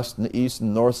to the west and the east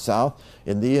and north, south.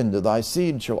 In thee and to thy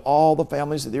seed shall all the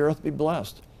families of the earth be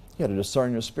blessed. He had a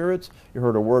discerning of spirits. He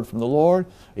heard a word from the Lord.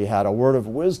 He had a word of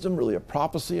wisdom, really a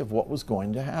prophecy of what was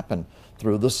going to happen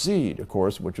through the seed, of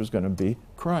course, which was going to be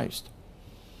Christ.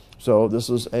 So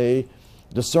this is a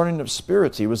discerning of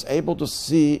spirits. He was able to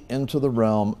see into the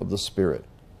realm of the spirit.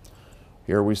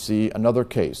 Here we see another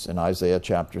case in Isaiah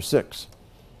chapter 6.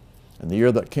 In the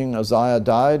year that King Uzziah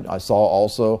died, I saw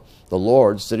also the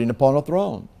Lord sitting upon a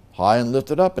throne, high and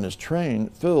lifted up, and his train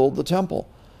filled the temple.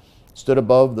 Stood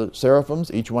above the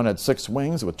seraphims, each one had 6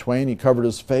 wings. With twain he covered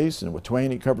his face, and with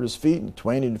twain he covered his feet, and with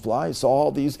twain he did fly. He saw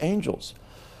all these angels,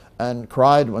 and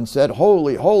cried and said,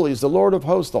 Holy, holy is the Lord of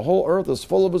hosts, the whole earth is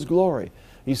full of his glory.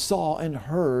 He saw and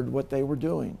heard what they were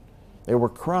doing. They were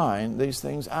crying these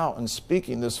things out and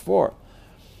speaking this forth.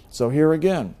 So here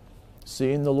again,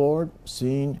 seeing the Lord,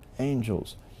 seeing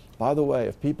angels. By the way,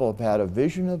 if people have had a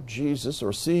vision of Jesus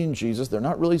or seeing Jesus, they're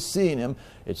not really seeing him.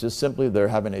 It's just simply they're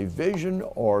having a vision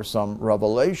or some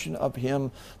revelation of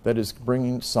him that is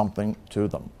bringing something to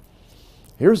them.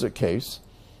 Here's a case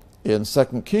in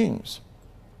 2 Kings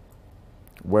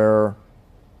where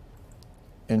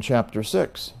in chapter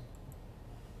 6,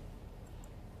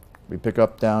 we pick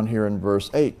up down here in verse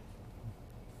 8.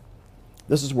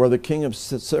 This is where the king of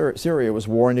Syria was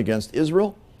warring against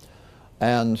Israel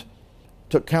and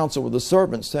took counsel with the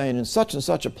servants, saying, In such and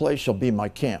such a place shall be my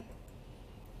camp.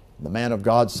 The man of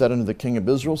God said unto the king of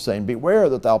Israel, saying, Beware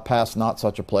that thou pass not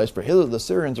such a place, for hither the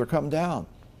Syrians are come down.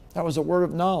 That was a word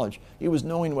of knowledge. He was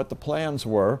knowing what the plans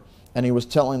were, and he was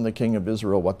telling the king of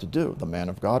Israel what to do. The man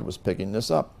of God was picking this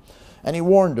up. And he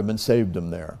warned him and saved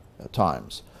him there at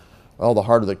times. Well, the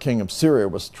heart of the king of Syria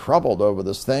was troubled over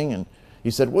this thing, and he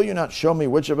said, Will you not show me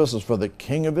which of us is for the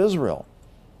king of Israel?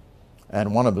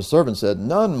 And one of his servants said,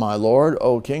 None, my lord,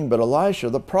 O king, but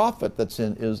Elisha, the prophet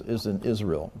is in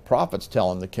Israel. The prophet's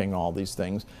telling the king all these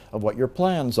things of what your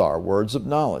plans are, words of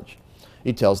knowledge.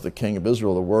 He tells the king of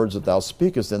Israel the words that thou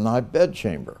speakest in thy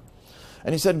bedchamber.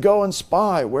 And he said, Go and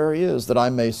spy where he is, that I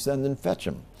may send and fetch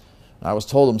him. I was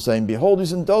told him, saying, Behold,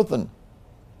 he's in Dothan.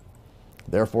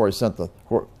 Therefore he sent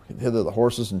hither the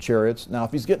horses and chariots. Now,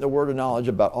 if he's getting a word of knowledge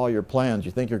about all your plans,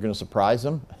 you think you're going to surprise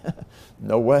him?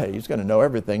 No way. He's going to know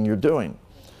everything you're doing.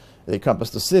 They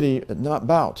compassed the city not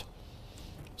about.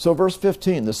 So verse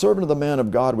 15, the servant of the man of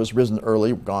God was risen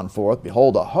early, gone forth.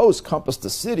 Behold, a host compassed the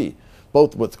city,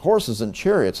 both with horses and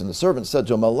chariots. And the servant said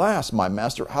to him, Alas, my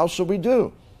master, how shall we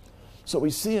do? So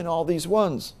we see in all these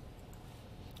ones.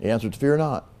 He answered, Fear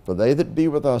not, for they that be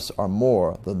with us are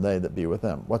more than they that be with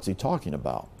them. What's he talking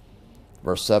about?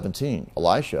 Verse 17,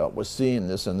 Elisha was seeing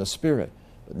this in the spirit,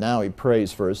 but now he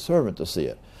prays for his servant to see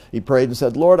it. He prayed and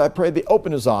said, Lord, I pray thee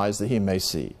open his eyes that he may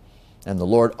see. And the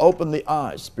Lord opened the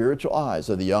eyes, spiritual eyes,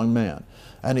 of the young man.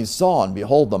 And he saw, and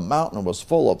behold, the mountain was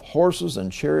full of horses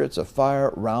and chariots of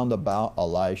fire round about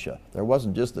Elisha. There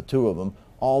wasn't just the two of them.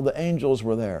 All the angels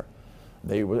were there.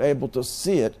 They were able to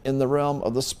see it in the realm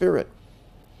of the spirit.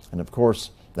 And of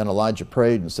course, then Elijah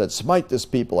prayed and said, Smite this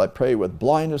people, I pray, with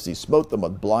blindness. He smote them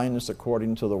with blindness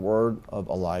according to the word of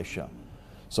Elisha.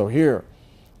 So here,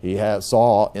 he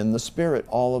saw in the spirit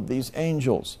all of these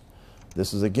angels.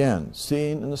 This is, again,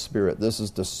 seeing in the spirit. This is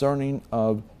discerning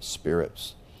of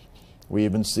spirits. We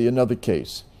even see another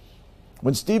case.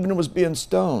 When Stephen was being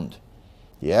stoned,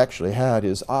 he actually had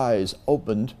his eyes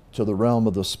opened to the realm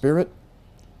of the spirit.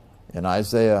 In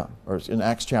in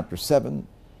Acts chapter 7,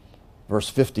 verse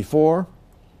 54,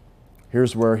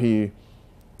 here's where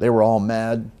they were all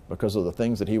mad because of the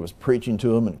things that he was preaching to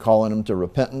them and calling them to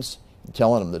repentance and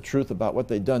telling them the truth about what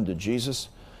they'd done to Jesus.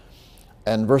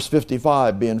 And verse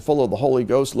 55, being full of the Holy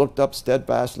Ghost, looked up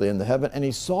steadfastly into heaven, and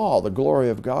he saw the glory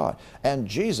of God, and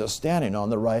Jesus standing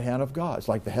on the right hand of God. It's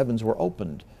like the heavens were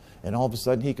opened, and all of a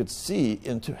sudden he could see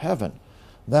into heaven.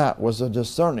 That was a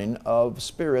discerning of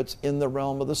spirits in the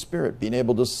realm of the spirit, being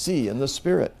able to see in the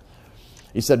spirit.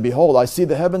 He said, Behold, I see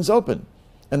the heavens open,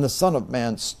 and the Son of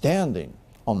Man standing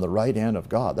on the right hand of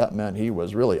God. That meant he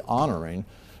was really honoring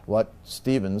what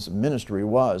Stephen's ministry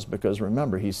was, because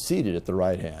remember, he's seated at the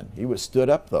right hand. He was stood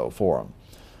up, though, for him.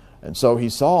 And so he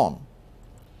saw him.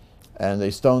 And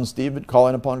they stoned Stephen,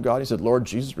 calling upon God. He said, Lord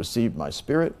Jesus, receive my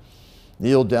spirit.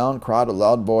 Kneeled down, cried a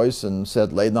loud voice, and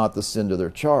said, Lay not the sin to their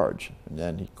charge. And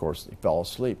then, of course, he fell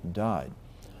asleep and died.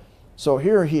 So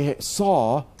here he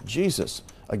saw Jesus.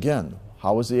 Again,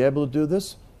 how was he able to do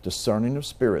this? Discerning of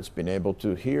spirits, being able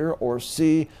to hear or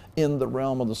see in the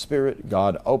realm of the spirit.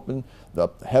 God opened the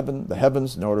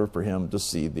heavens in order for him to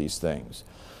see these things.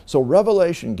 So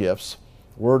revelation gifts,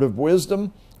 word of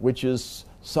wisdom, which is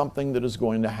something that is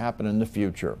going to happen in the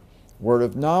future. Word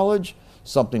of knowledge,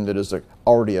 something that is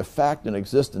already a fact in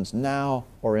existence now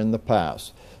or in the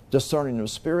past. Discerning of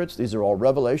spirits, these are all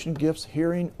revelation gifts,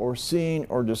 hearing or seeing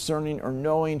or discerning or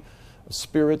knowing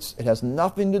spirits. It has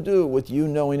nothing to do with you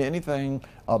knowing anything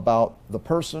about the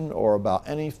person or about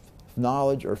any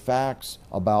knowledge or facts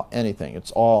about anything.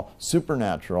 It's all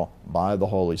supernatural by the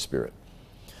Holy Spirit.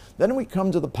 Then we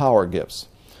come to the power gifts.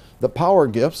 The power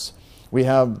gifts, we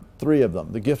have three of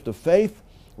them. The gift of faith,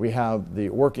 we have the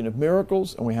working of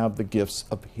miracles, and we have the gifts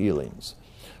of healings.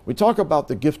 We talk about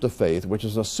the gift of faith, which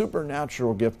is a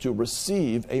supernatural gift to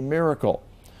receive a miracle.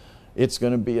 It's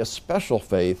going to be a special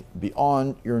faith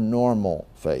beyond your normal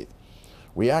faith.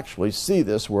 We actually see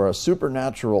this where a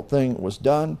supernatural thing was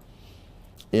done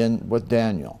with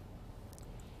Daniel.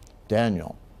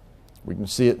 Daniel. We can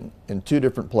see it in two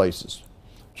different places.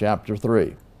 Chapter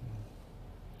 3,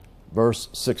 verse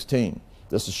 16.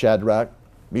 This is Shadrach,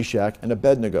 Meshach, and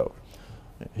Abednego.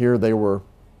 Here they were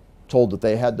told that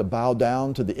they had to bow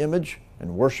down to the image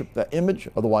and worship that image,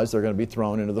 otherwise they're going to be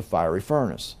thrown into the fiery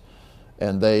furnace.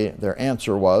 And their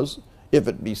answer was, If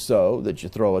it be so that you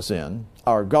throw us in,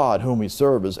 our God whom we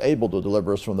serve is able to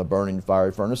deliver us from the burning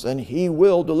fiery furnace, and he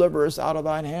will deliver us out of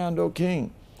thine hand, O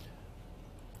king.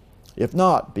 If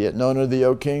not, be it known unto thee,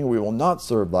 O king, we will not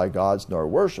serve thy gods, nor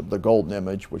worship the golden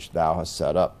image which thou hast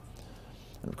set up.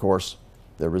 And of course,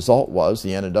 the result was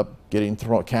he ended up getting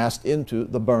cast into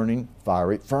the burning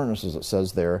fiery furnace, as it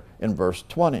says there in verse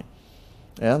 20.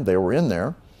 And they were in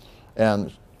there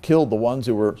and killed the ones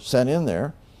who were sent in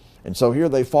there. And so here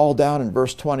they fall down in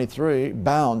verse 23,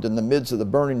 bound in the midst of the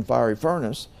burning fiery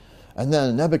furnace. And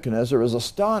then Nebuchadnezzar is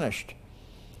astonished.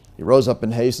 He rose up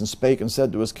in haste and spake and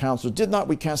said to his counselors, Did not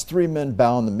we cast 3 men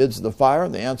bound in the midst of the fire?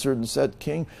 And they answered and said,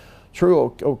 King,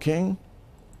 true, O king.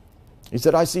 He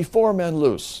said, I see 4 men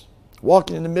loose,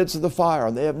 walking in the midst of the fire,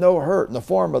 and they have no hurt, and the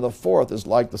form of the 4th is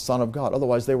like the Son of God.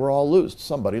 Otherwise they were all loosed.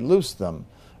 Somebody loosed them,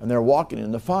 and they're walking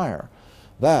in the fire.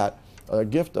 That a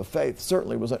gift of faith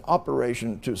certainly was an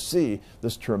operation to see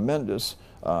this tremendous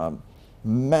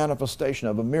manifestation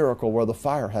of a miracle where the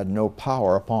fire had no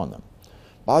power upon them.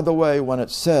 By the way, when it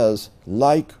says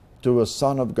like to a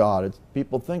son of God,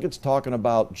 people think it's talking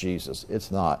about Jesus.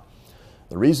 It's not.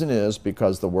 The reason is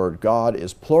because the word God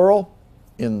is plural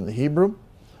in the Hebrew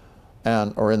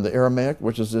or in the Aramaic,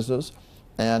 which is this is,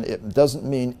 and it doesn't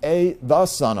mean the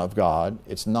Son of God.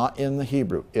 It's not in the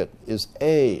Hebrew. It is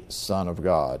a Son of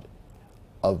God,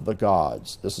 of the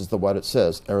gods. This is what it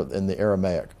says in the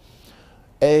Aramaic.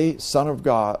 A Son of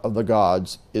God, of the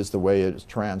gods, is the way it is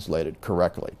translated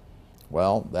correctly.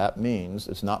 Well, that means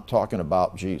it's not talking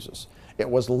about Jesus. It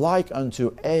was like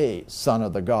unto a son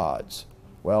of the gods.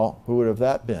 Well, who would have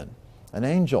that been? An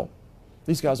angel.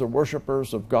 These guys are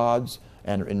worshipers of gods,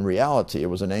 and in reality, it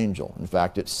was an angel. In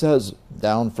fact, it says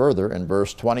down further in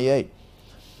verse 28,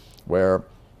 where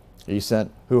he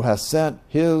sent, who has sent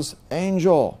his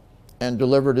angel and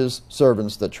delivered his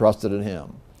servants that trusted in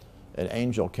him. An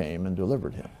angel came and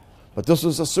delivered him. But this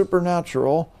is a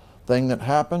supernatural thing that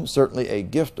happened, certainly a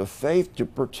gift of faith to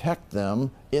protect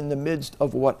them in the midst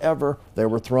of whatever they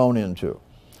were thrown into.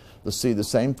 Let's see the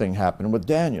same thing happen with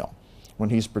Daniel when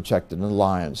he's protected in the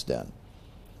lion's den.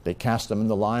 They cast him in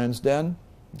the lion's den,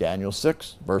 Daniel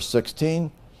 6, verse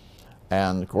 16.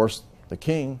 And of course, the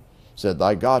king said,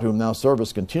 thy God whom thou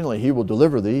servest continually, he will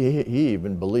deliver thee. He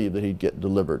even believed that he'd get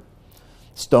delivered.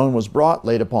 Stone was brought,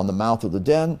 laid upon the mouth of the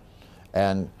den,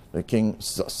 and the king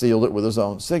sealed it with his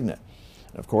own signet.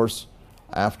 And of course,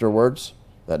 afterwards,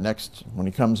 when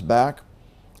he comes back,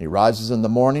 he rises in the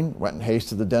morning, went in haste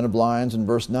to the den of lions in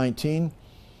verse 19,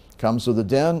 comes to the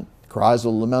den, cries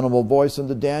with a lamentable voice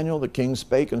unto Daniel. The king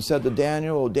spake and said to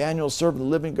Daniel, O Daniel, servant of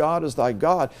the living God, is thy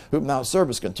God, whom thou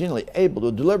servest continually, able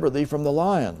to deliver thee from the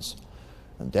lions?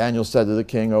 And Daniel said to the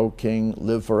king, O king,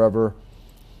 live forever.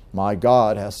 My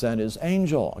God hath sent his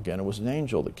angel. Again, it was an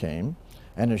angel that came,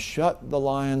 and has shut the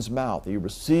lion's mouth. He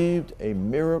received a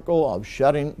miracle of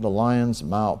shutting the lion's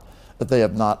mouth, that they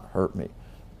have not hurt me.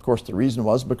 Of course, the reason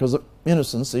was because of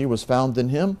innocency was found in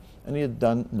him, and he had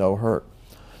done no hurt.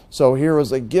 So here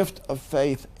is a gift of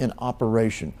faith in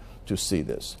operation to see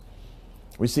this.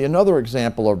 We see another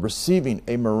example of receiving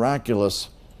a miraculous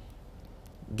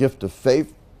gift of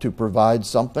faith to provide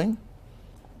something.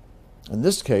 In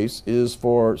this case is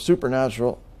for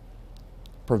supernatural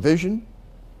provision.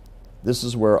 This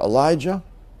is where Elijah,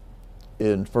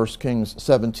 in 1 Kings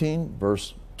 17,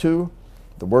 verse 2,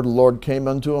 the word of the Lord came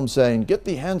unto him, saying, get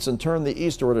thee hence and turn thee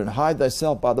eastward, and hide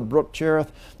thyself by the brook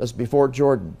Cherith, that's before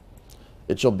Jordan.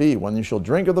 It shall be, when you shall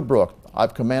drink of the brook,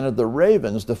 I've commanded the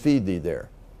ravens to feed thee there.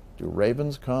 Do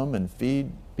ravens come and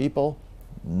feed people?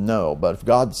 No, but if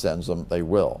God sends them, they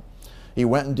will. He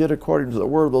went and did according to the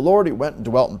word of the Lord. He went and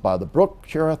dwelt by the brook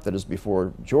Cherith, that is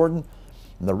before Jordan.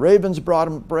 And the ravens brought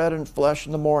him bread and flesh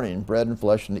in the morning, bread and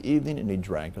flesh in the evening, and he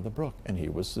drank of the brook, and he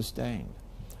was sustained.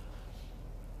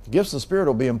 The gifts of the Spirit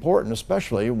will be important,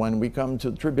 especially when we come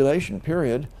to the tribulation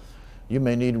period. You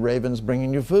may need ravens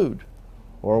bringing you food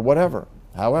or whatever.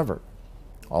 However,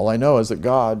 all I know is that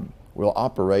God will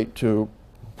operate to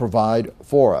provide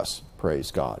for us, praise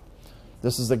God.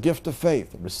 This is the gift of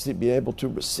faith, be able to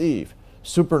receive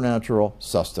supernatural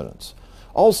sustenance.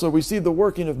 Also, we see the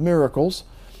working of miracles,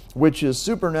 which is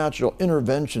supernatural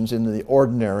interventions in the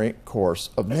ordinary course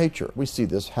of nature. We see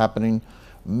this happening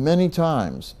many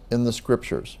times in the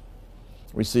Scriptures.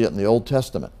 We see it in the Old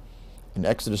Testament, in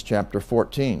Exodus chapter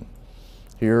 14.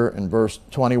 Here in verse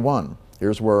 21,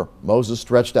 here's where Moses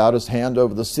stretched out his hand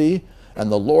over the sea,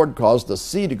 and the Lord caused the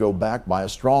sea to go back by a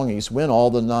strong east wind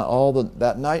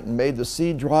that night, and made the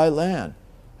sea dry land.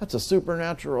 That's a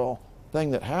supernatural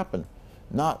thing that happened.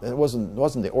 It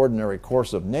wasn't the ordinary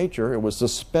course of nature. It was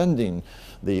suspending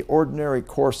the ordinary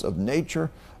course of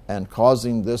nature and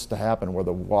causing this to happen, where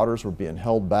the waters were being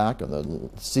held back and the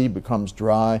sea becomes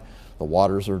dry, the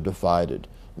waters are divided.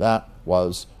 That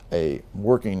was a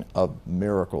working of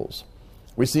miracles.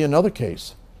 We see another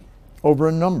case over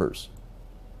in Numbers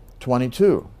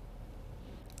 22.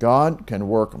 God can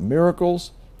work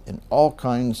miracles in all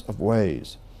kinds of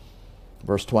ways.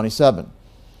 Verse 27.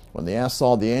 When the ass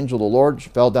saw the angel of the Lord, she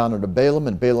fell down unto Balaam,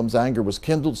 and Balaam's anger was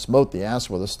kindled, smote the ass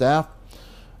with a staff,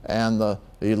 and the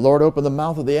Lord opened the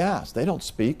mouth of the ass. They don't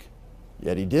speak,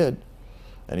 yet he did.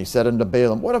 And he said unto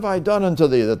Balaam, what have I done unto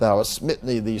thee, that thou hast smitten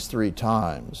me these 3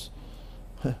 times?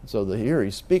 So here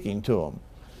he's speaking to him.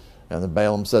 And then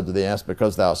Balaam said to the ass,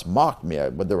 because thou hast mocked me,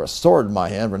 but there was a sword in my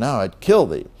hand, for now I'd kill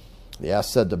thee. The ass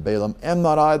said to Balaam, am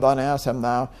not I thine ass, am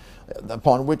thou,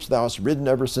 upon which thou hast ridden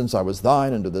ever since I was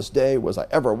thine unto this day? Was I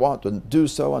ever wont to do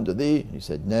so unto thee? And he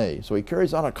said, nay. So he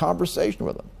carries on a conversation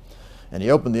with him. And he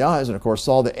opened the eyes, and of course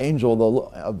saw the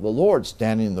angel of the Lord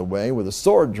standing in the way with a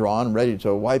sword drawn, ready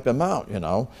to wipe him out,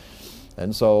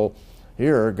 And so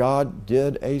here God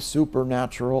did a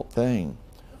supernatural thing.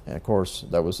 And of course,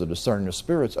 that was the discerning of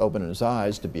spirits opening his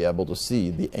eyes to be able to see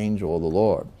the angel of the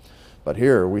Lord. But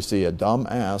here we see a dumb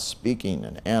ass speaking,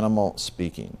 an animal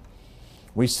speaking.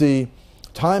 We see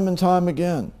time and time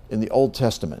again in the Old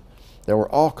Testament, there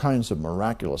were all kinds of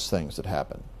miraculous things that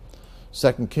happened.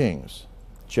 2 Kings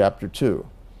chapter 2,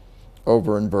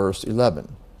 over in verse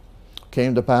 11.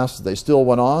 Came to pass that they still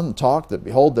went on and talked, that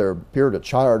behold, there appeared a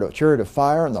chariot of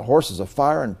fire and the horses of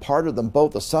fire, and parted them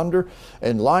both asunder.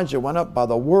 And Elijah went up by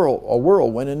a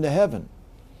whirlwind into heaven.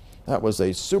 That was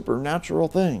a supernatural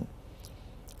thing.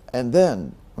 And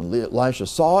then, when Elisha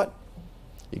saw it,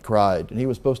 he cried. And he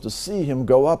was supposed to see him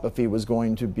go up if he was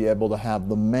going to be able to have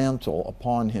the mantle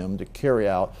upon him to carry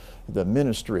out the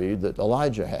ministry that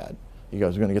Elijah had. He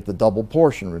was going to get the double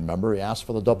portion, remember? He asked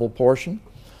for the double portion.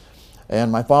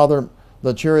 And my father,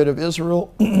 the chariot of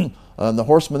Israel, and the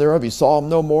horsemen thereof, he saw him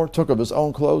no more, took of his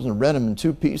own clothes and rent him in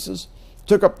two pieces,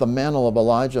 took up the mantle of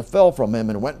Elijah, fell from him,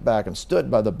 and went back and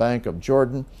stood by the bank of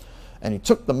Jordan. And he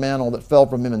took the mantle that fell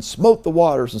from him and smote the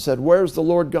waters and said, Where's the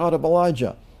Lord God of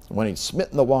Elijah? And when he'd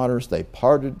smitten the waters, they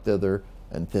parted thither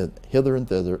and hither and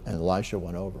thither, and Elisha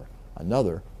went over.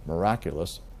 Another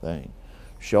miraculous thing,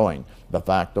 showing the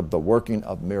fact of the working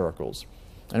of miracles.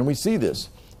 And we see this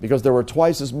because there were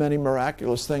twice as many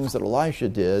miraculous things that Elisha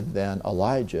did than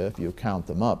Elijah, if you count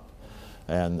them up.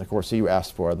 And of course, he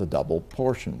asked for the double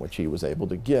portion, which he was able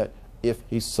to get if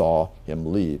he saw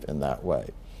him leave in that way.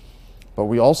 But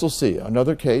we also see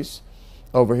another case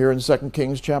over here in 2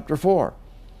 Kings chapter 4.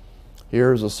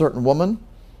 Here's a certain woman.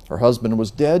 Her husband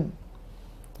was dead.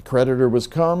 The creditor was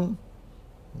come.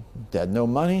 Had no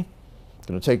money.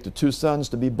 Going to take the two sons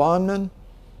to be bondmen.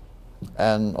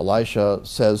 And Elisha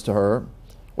says to her,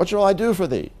 What shall I do for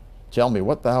thee? Tell me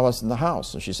what thou hast in the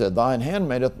house. And she said, Thine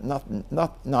handmaid hath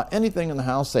not anything in the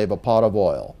house save a pot of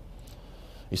oil.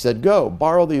 He said, Go,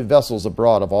 borrow thee vessels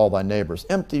abroad of all thy neighbors,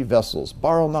 empty vessels,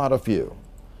 borrow not a few.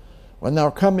 When thou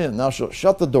come in, thou shalt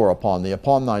shut the door upon thee,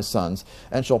 upon thy sons,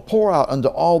 and shalt pour out unto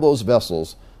all those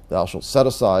vessels. Thou shalt set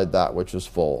aside that which is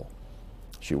full.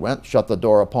 She went, shut the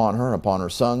door upon her and upon her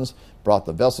sons, brought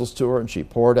the vessels to her, and she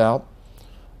poured out.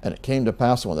 And it came to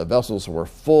pass, when the vessels were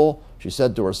full, she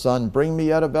said to her son, Bring me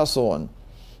yet a vessel, and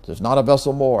there's not a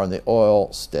vessel more, and the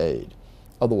oil stayed.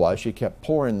 Otherwise, she kept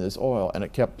pouring this oil, and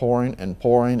it kept pouring and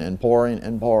pouring and pouring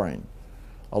and pouring.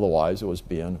 Otherwise, it was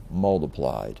being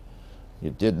multiplied.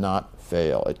 It did not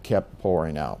fail. It kept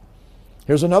pouring out.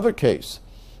 Here's another case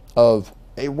of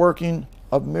a working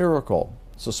of miracle,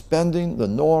 suspending the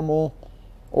normal,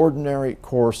 ordinary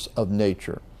course of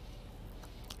nature.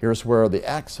 Here's where the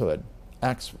axe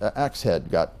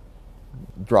head got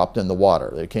dropped in the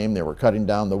water. They were cutting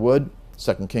down the wood,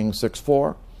 2 Kings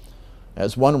 6:4.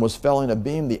 As one was felling a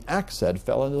beam, the axe head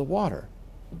fell into the water.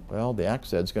 Well, the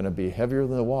axe head's going to be heavier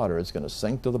than the water. It's going to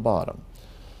sink to the bottom.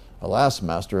 Alas,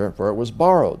 master, for it was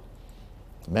borrowed.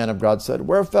 The man of God said,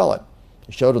 Where fell it?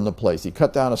 He showed him the place. He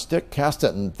cut down a stick, cast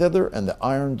it in thither, and the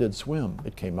iron did swim.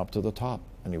 It came up to the top,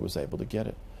 and he was able to get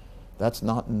it. That's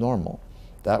not normal.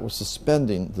 That was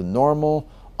suspending the normal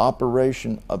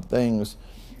operation of things,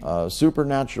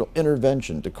 supernatural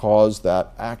intervention to cause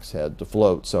that axe head to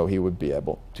float so he would be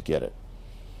able to get it.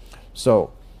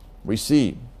 So we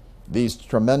see these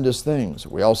tremendous things.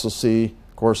 We also see,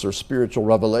 of course, there's spiritual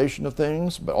revelation of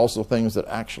things, but also things that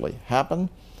actually happen.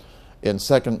 In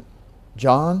 2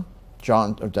 John,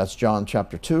 that's John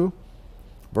chapter 2,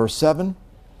 verse 7,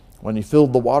 when he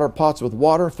filled the water pots with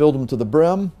water, filled them to the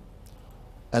brim,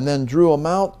 and then drew them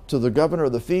out to the governor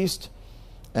of the feast,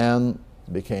 and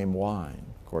became wine.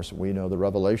 Of course, we know the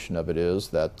revelation of it is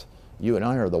that you and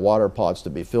I are the water pots to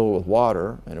be filled with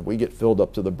water, and if we get filled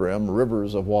up to the brim,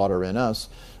 rivers of water in us,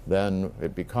 then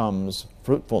it becomes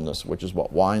fruitfulness, which is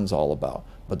what wine's all about.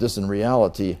 But this in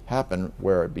reality happened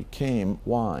where it became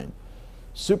wine.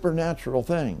 Supernatural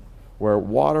thing, where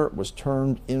water was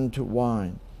turned into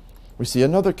wine. We see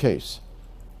another case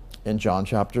in John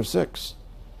chapter 6,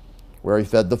 where he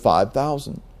fed the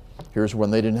 5,000. Here's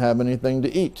when they didn't have anything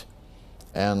to eat.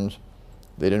 And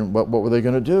what were they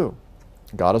going to do?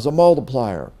 God is a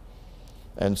multiplier.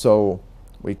 And so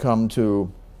we come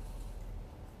to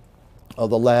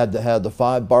the lad that had the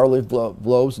 5 barley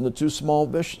loaves and the 2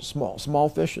 small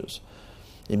fishes.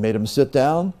 He made them sit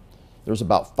down. There's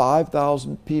about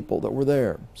 5,000 people that were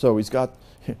there. So he's got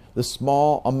this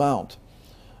small amount.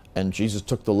 And Jesus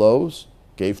took the loaves,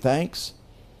 gave thanks,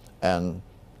 and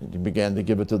he began to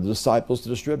give it to the disciples to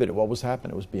distribute it. What was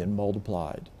happening? It was being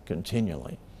multiplied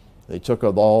continually. They took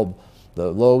of all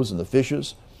the loaves and the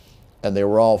fishes, and they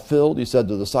were all filled. He said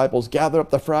to the disciples, Gather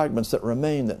up the fragments that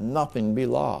remain, that nothing be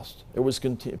lost. It was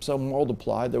so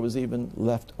multiplied, there was even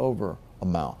leftover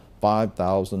amount.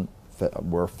 5,000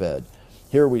 were fed.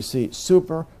 Here we see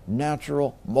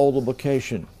supernatural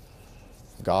multiplication.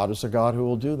 God is a God who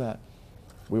will do that.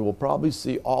 We will probably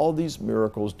see all these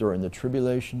miracles during the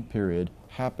tribulation period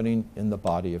happening in the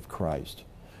body of Christ.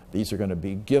 These are going to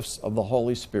be gifts of the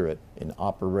Holy Spirit in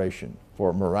operation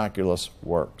for miraculous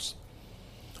works.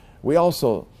 We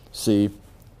also see,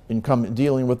 in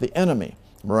dealing with the enemy,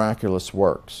 miraculous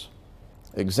works.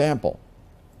 Example,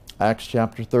 Acts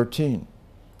chapter 13.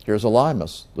 Here's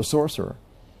Elymas, the sorcerer,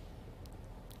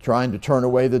 trying to turn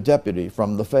away the deputy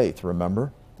from the faith,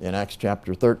 remember? In Acts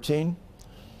chapter 13,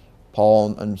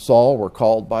 Paul and Saul were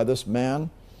called by this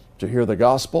man to hear the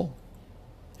gospel.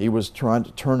 He was trying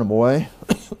to turn him away,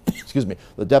 excuse me,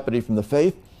 the deputy from the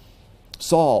faith.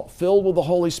 Saul, filled with the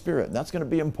Holy Spirit. And that's going to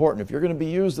be important. If you're going to be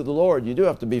used of the Lord, you do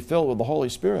have to be filled with the Holy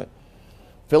Spirit.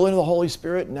 Filling of the Holy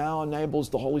Spirit now enables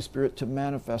the Holy Spirit to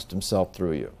manifest himself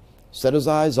through you. Set his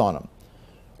eyes on him.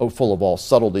 O full of all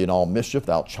subtlety and all mischief,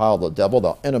 thou child of the devil,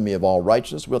 thou enemy of all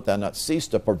righteousness, wilt thou not cease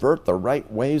to pervert the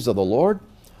right ways of the Lord?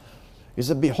 He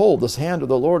said, behold, this hand of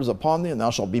the Lord is upon thee, and thou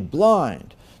shalt be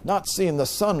blind, not seeing the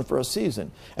sun for a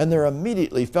season. And there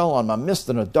immediately fell on him a mist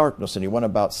and a darkness, and he went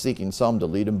about seeking some to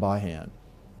lead him by hand.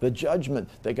 The judgment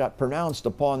that got pronounced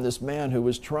upon this man who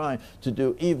was trying to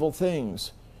do evil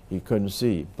things, he couldn't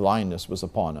see. Blindness was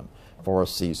upon him for a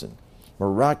season.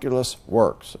 Miraculous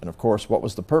works. And of course, what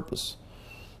was the purpose?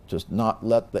 Just not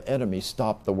let the enemy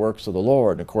stop the works of the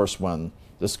Lord. And of course, when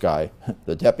this guy,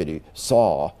 the deputy,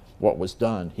 saw what was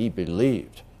done, he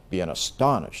believed, being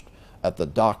astonished at the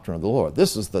doctrine of the Lord.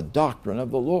 This is the doctrine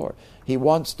of the Lord. He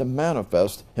wants to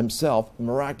manifest himself in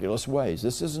miraculous ways.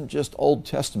 This isn't just Old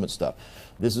Testament stuff.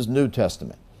 This is New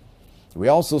Testament. We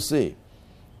also see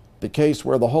the case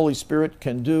where the Holy Spirit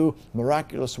can do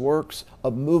miraculous works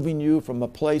of moving you from a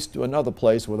place to another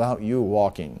place without you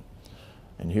walking.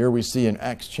 And here we see in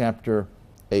Acts chapter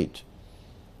 8.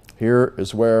 Here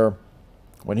is where,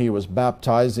 when he was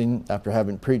baptizing, after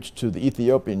having preached to the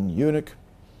Ethiopian eunuch,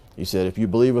 he said, if you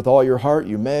believe with all your heart,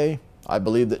 you may. I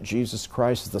believe that Jesus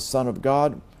Christ is the Son of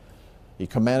God. He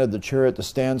commanded the chariot to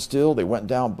stand still. They went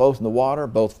down both in the water,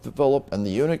 both Philip and the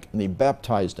eunuch, and he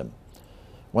baptized him.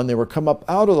 When they were come up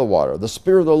out of the water, the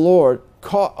Spirit of the Lord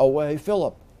caught away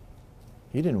Philip.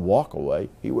 He didn't walk away.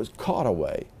 He was caught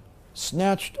away.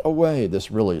 Snatched away,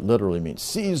 this really literally means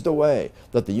seized away,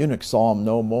 that the eunuch saw him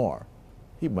no more.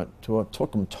 He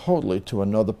took him totally to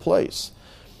another place.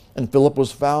 And Philip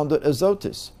was found at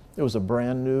Azotus. It was a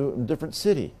brand new, different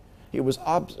city. He was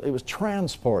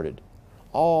transported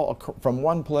all from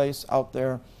one place out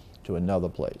there to another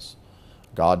place.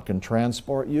 God can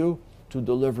transport you to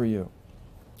deliver you.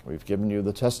 We've given you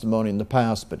the testimony in the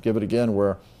past, but give it again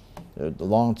where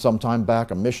some time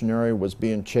back a missionary was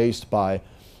being chased by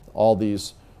all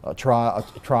these a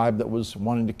tribe that was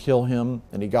wanting to kill him,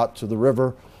 and he got to the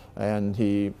river, and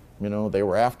they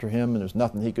were after him, and there's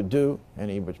nothing he could do, and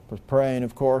he was praying,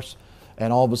 of course,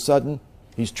 and all of a sudden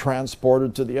he's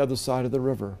transported to the other side of the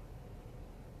river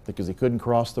because he couldn't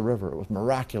cross the river. It was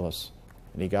miraculous,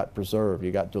 and he got preserved. He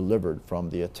got delivered from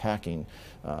the attacking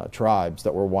tribes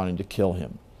that were wanting to kill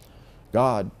him.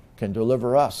 God can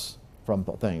deliver us from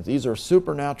things. These are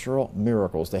supernatural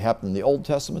miracles. They happen in the Old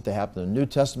Testament, they happen in the New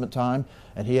Testament time,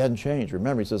 and he hadn't changed.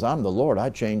 Remember, he says, I'm the Lord, I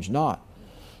change not.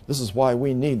 This is why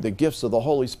we need the gifts of the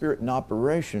Holy Spirit in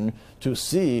operation to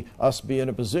see us be in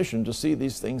a position to see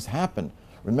these things happen.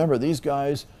 Remember, these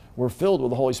guys were filled with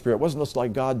the Holy Spirit. It wasn't just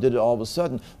like God did it all of a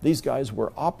sudden. These guys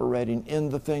were operating in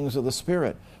the things of the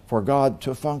Spirit for God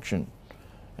to function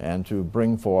and to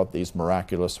bring forth these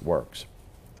miraculous works.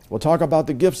 We'll talk about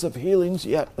the gifts of healings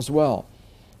yet as well.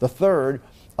 The third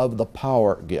of the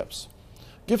power gifts.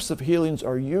 Gifts of healings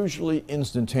are usually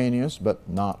instantaneous, but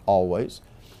not always.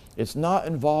 It's not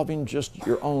involving just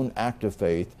your own act of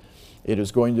faith. It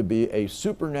is going to be a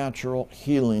supernatural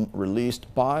healing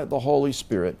released by the Holy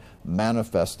Spirit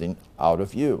manifesting out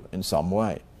of you in some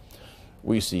way.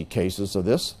 We see cases of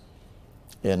this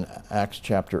in Acts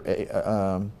chapter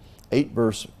 8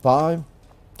 verse 5.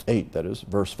 8, that is,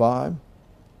 verse 5.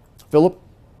 Philip,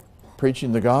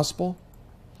 preaching the gospel,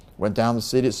 went down the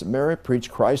city of Samaria,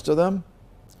 preached Christ to them.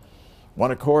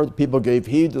 One accord, the people gave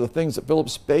heed to the things that Philip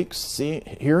spake,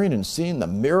 hearing and seeing the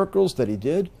miracles that he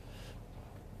did.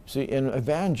 See, in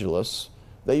evangelists,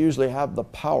 they usually have the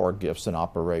power gifts in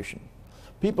operation.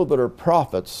 People that are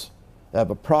prophets, that have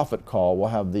a prophet call, will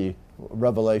have the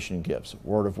revelation gifts,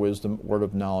 word of wisdom, word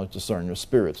of knowledge, discerning of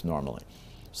spirits normally.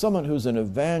 Someone who's an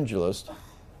evangelist,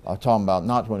 I'm talking about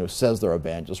not one who says they're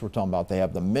evangelist, we're talking about they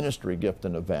have the ministry gift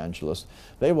in evangelist.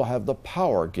 They will have the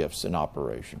power gifts in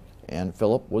operation. And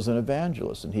Philip was an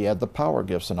evangelist, and he had the power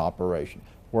gifts in operation,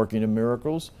 working in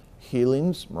miracles,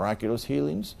 healings, miraculous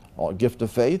healings, a gift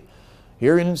of faith,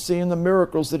 hearing and seeing the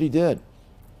miracles that he did.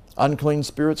 Unclean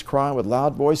spirits crying with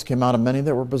loud voice came out of many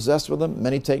that were possessed with them.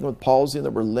 Many taken with palsy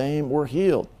that were lame were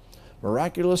healed.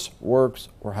 Miraculous works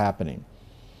were happening.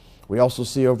 We also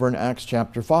see over in Acts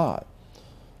chapter 5,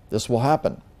 this will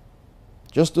happen.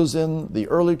 Just as in the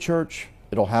early church,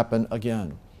 it'll happen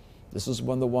again. This is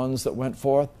when the ones that went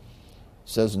forth,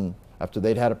 says after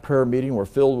they'd had a prayer meeting, were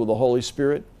filled with the Holy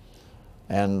Spirit.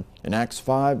 And in Acts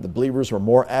 5, the believers were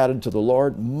more added to the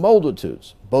Lord,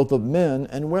 multitudes, both of men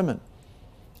and women,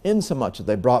 insomuch that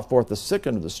they brought forth the sick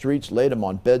into the streets, laid them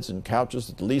on beds and couches,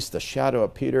 at least the shadow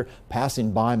of Peter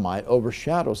passing by might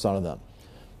overshadow some of them.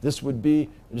 This would be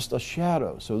just a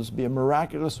shadow, so this would be a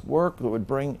miraculous work that would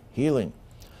bring healing.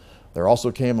 There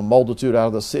also came a multitude out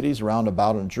of the cities round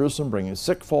about in Jerusalem, bringing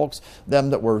sick folks, them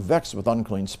that were vexed with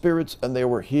unclean spirits, and they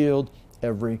were healed,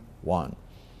 every one.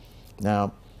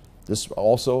 Now, this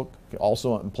also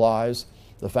implies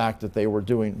the fact that they were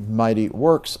doing mighty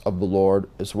works of the Lord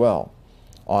as well,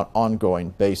 on an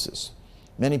ongoing basis.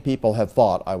 Many people have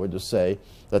thought, I would just say,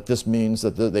 that this means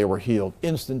that they were healed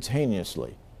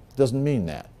instantaneously. It doesn't mean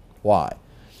that. Why?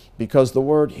 Because the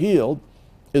word healed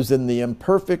is in the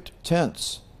imperfect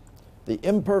tense. The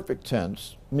imperfect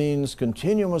tense means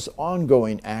continuous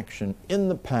ongoing action in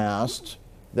the past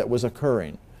that was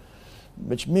occurring,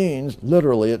 which means,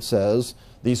 literally it says,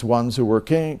 these ones who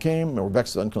came and were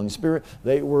vexed with unclean spirit,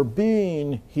 they were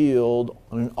being healed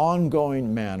in an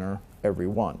ongoing manner, every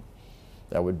one.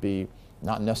 That would be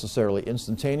not necessarily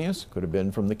instantaneous, could have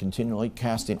been from the continually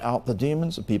casting out the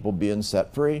demons, the people being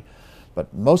set free,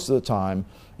 but most of the time,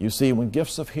 you see when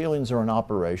gifts of healings are in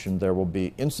operation, there will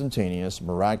be instantaneous,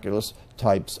 miraculous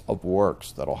types of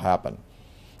works that will happen.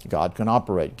 God can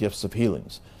operate gifts of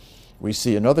healings. We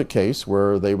see another case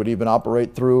where they would even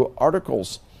operate through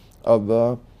articles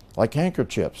of like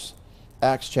handkerchiefs.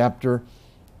 Acts chapter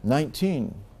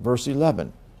 19, verse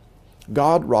 11.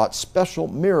 God wrought special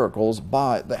miracles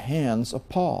by the hands of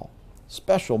Paul.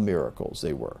 Special miracles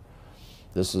they were.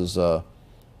 This is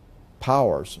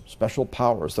powers, special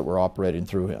powers that were operating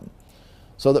through him.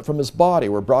 So that from his body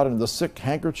were brought into the sick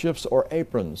handkerchiefs or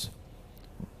aprons.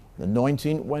 The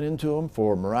anointing went into him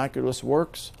for miraculous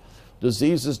works.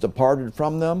 Diseases departed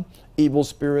from them. Evil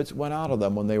spirits went out of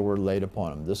them when they were laid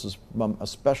upon them. This is a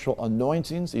special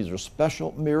anointings. These are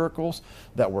special miracles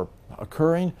that were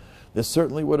occurring. This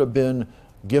certainly would have been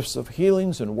gifts of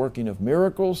healings and working of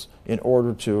miracles in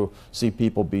order to see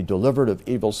people be delivered of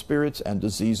evil spirits and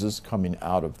diseases coming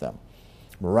out of them.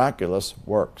 Miraculous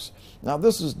works. Now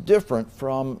this is different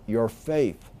from your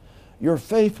faith. Your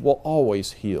faith will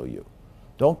always heal you.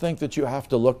 Don't think that you have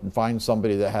to look and find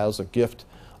somebody that has a gift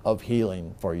of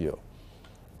healing for you.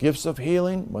 Gifts of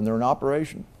healing, when they're in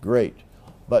operation, great.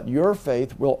 But your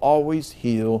faith will always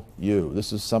heal you.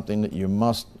 This is something that you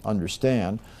must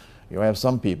understand. You have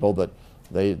some people that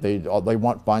they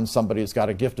want find somebody that's got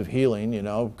a gift of healing, you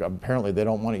know. Apparently they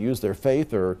don't want to use their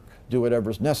faith or do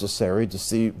whatever's necessary to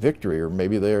see victory, or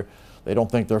maybe they don't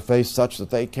think their faith such that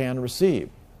they can receive.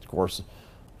 Of course,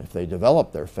 if they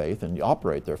develop their faith and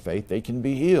operate their faith, they can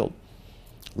be healed.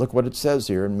 Look what it says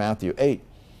here in Matthew 8.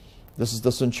 This is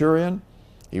the centurion.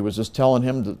 He was just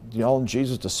telling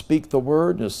Jesus to speak the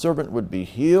word, and his servant would be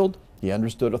healed. He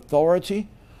understood authority,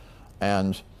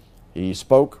 and he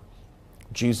spoke.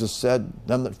 Jesus said,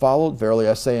 them that followed, verily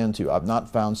I say unto you, I've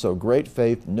not found so great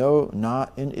faith, no,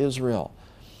 not in Israel.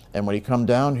 And when he come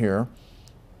down here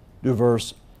to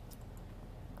verse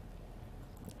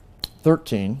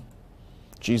 13,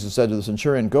 Jesus said to the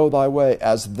centurion, go thy way,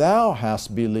 as thou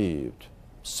hast believed,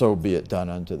 so be it done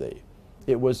unto thee.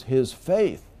 It was his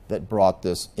faith that brought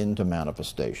this into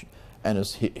manifestation, and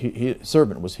his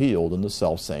servant was healed in the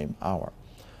selfsame hour.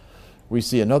 We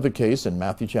see another case in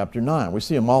Matthew chapter 9. We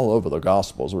see them all over the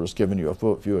Gospels. We're just giving you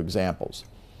a few examples.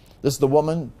 This is the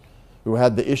woman who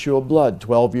had the issue of blood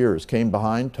 12 years, came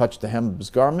behind, touched the hem of his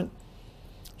garment.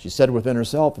 She said within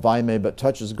herself, if I may but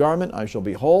touch his garment, I shall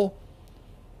be whole,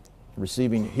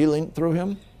 receiving healing through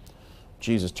him.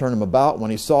 Jesus turned him about.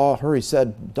 When he saw her, he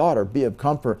said, daughter, be of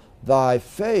comfort, thy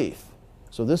faith.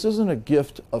 So this isn't a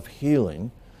gift of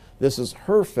healing. This is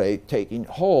her faith taking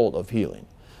hold of healing.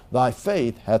 Thy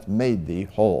faith hath made thee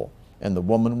whole. And the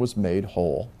woman was made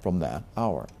whole from that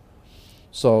hour.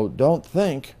 So don't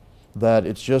think that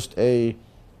it's just a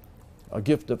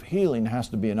gift of healing has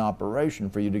to be in operation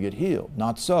for you to get healed.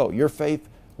 Not so. Your faith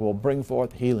will bring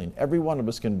forth healing. Every one of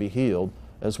us can be healed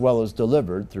as well as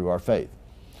delivered through our faith.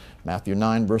 Matthew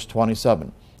 9, verse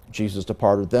 27. Jesus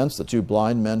departed thence. The two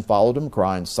blind men followed him,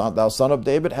 crying, Thou son of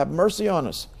David, have mercy on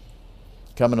us.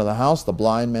 Coming to the house, the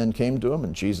blind men came to him,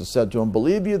 and Jesus said to him,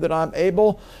 "Believe you that I'm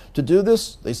able to do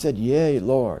this?" They said, "Yea,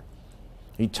 Lord."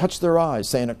 He touched their eyes,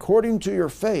 saying, "According to your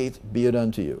faith, be it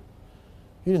unto you."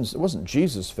 It wasn't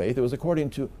Jesus' faith, it was according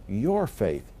to your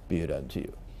faith, be it unto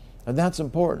you. And that's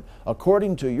important.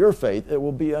 According to your faith, it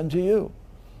will be unto you.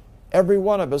 Every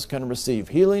one of us can receive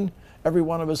healing. Every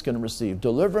one of us can receive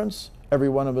deliverance. Every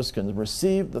one of us can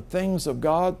receive the things of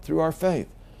God through our faith.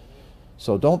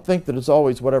 So don't think that it's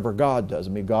always whatever God does. I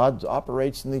mean, God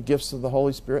operates in the gifts of the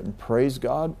Holy Spirit, and praise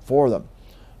God for them.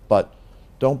 But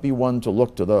don't be one to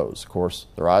look to those. Of course,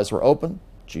 their eyes were open.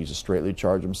 Jesus straightly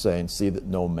charged them, saying, "See that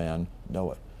no man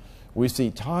know it." We see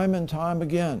time and time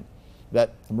again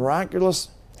that miraculous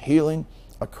healing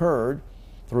occurred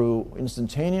through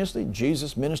instantaneously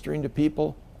Jesus ministering to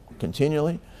people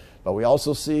continually. But we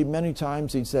also see many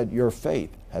times he said, "Your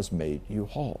faith has made you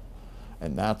whole."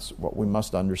 And that's what we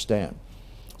must understand.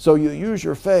 So you use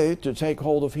your faith to take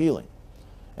hold of healing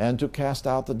and to cast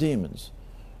out the demons.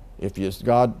 If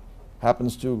God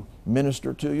happens to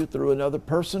minister to you through another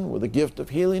person with a gift of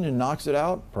healing and knocks it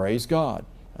out, praise God.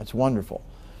 That's wonderful.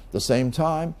 At the same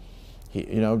time,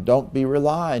 don't be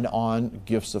relying on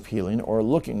gifts of healing or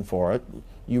looking for it.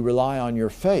 You rely on your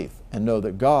faith and know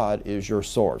that God is your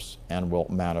source and will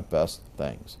manifest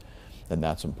things. And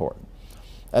that's important.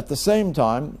 At the same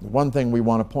time, one thing we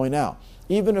want to point out,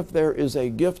 even if there is a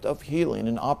gift of healing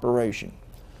in operation,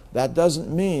 that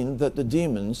doesn't mean that the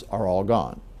demons are all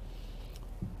gone.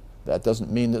 That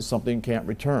doesn't mean that something can't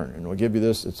return. And we'll give you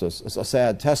this, it's a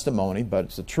sad testimony, but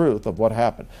it's the truth of what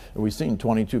happened. And we've seen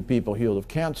 22 people healed of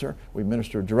cancer we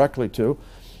ministered directly to.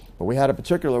 But we had a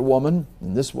particular woman,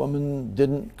 and this woman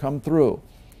didn't come through.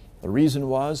 The reason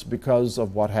was because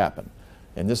of what happened.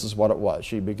 And this is what it was.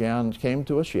 She came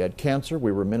to us, she had cancer.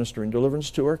 We were ministering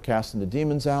deliverance to her, casting the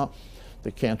demons out.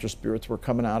 The cancer spirits were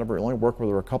coming out of her. We only worked with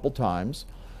her a couple times.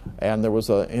 And there was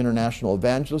an international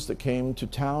evangelist that came to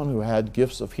town who had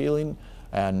gifts of healing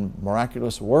and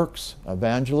miraculous works.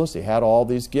 Evangelist, he had all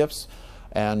these gifts.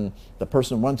 And the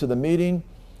person went to the meeting,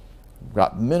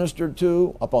 got ministered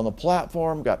to up on the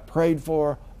platform, got prayed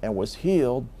for, and was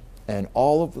healed. And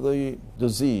all of the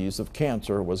disease of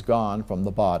cancer was gone from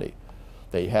the body.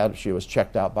 She was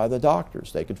checked out by the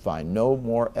doctors. They could find no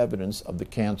more evidence of the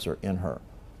cancer in her.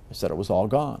 They said it was all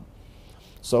gone.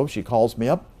 So she calls me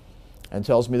up and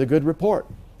tells me the good report.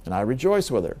 And I rejoice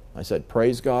with her. I said,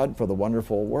 "Praise God for the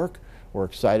wonderful work. We're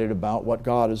excited about what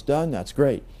God has done. That's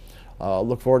great.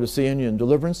 Look forward to seeing you in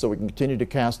deliverance so we can continue to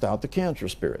cast out the cancer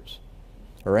spirits."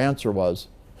 Her answer was,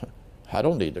 "I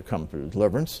don't need to come for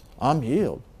deliverance. I'm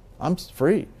healed. I'm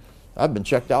free. I've been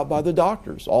checked out by the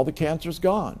doctors. All the cancer's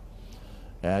gone."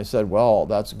 And I said, "Well,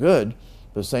 that's good.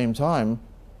 At the same time,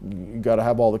 you got to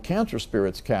have all the cancer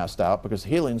spirits cast out, because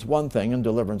healing's one thing and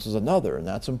deliverance is another, and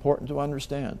that's important to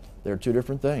understand. They're two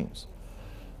different things."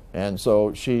 And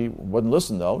so she wouldn't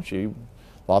listen, though. She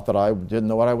thought that I didn't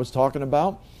know what I was talking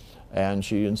about, and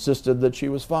she insisted that she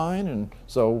was fine, and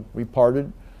so we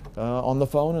parted on the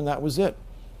phone, and that was it.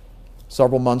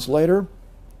 Several months later,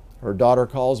 her daughter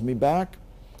calls me back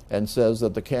and says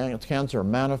that the cancer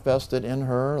manifested in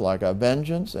her like a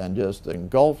vengeance and just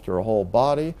engulfed her whole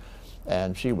body.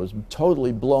 And she was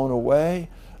totally blown away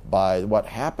by what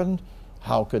happened.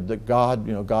 How could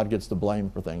God gets the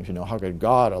blame for things, how could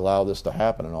God allow this to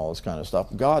happen and all this kind of stuff?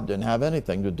 God didn't have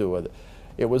anything to do with it.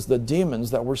 It was the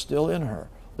demons that were still in her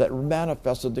that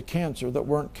manifested the cancer that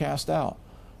weren't cast out.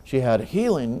 She had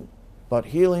healing, but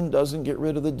healing doesn't get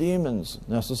rid of the demons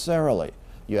necessarily.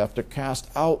 You have to cast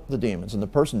out the demons. And the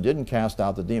person didn't cast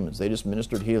out the demons. They just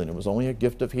ministered healing. It was only a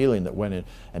gift of healing that went in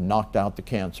and knocked out the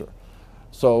cancer.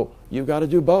 So you've got to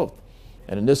do both.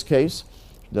 And in this case,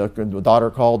 the daughter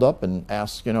called up and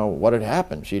asked, what had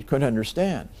happened. She couldn't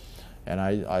understand. And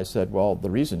I said, well, the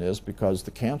reason is because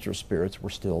the cancer spirits were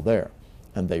still there,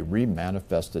 and they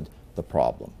remanifested the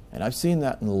problem. And I've seen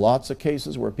that in lots of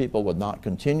cases where people would not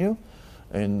continue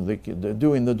in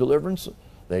doing the deliverance.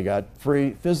 They got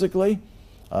free physically,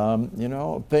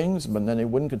 things, but then they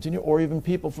wouldn't continue. Or even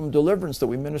people from deliverance that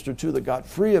we ministered to that got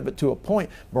free of it to a point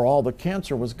where all the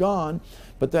cancer was gone,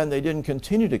 but then they didn't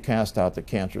continue to cast out the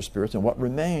cancer spirits, and what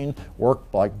remained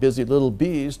worked like busy little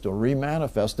bees to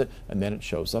remanifest it, and then it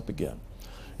shows up again.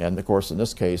 And of course, in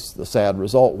this case, the sad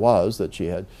result was that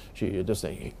she just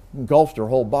engulfed her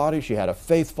whole body. She had a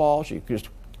faith fall. She just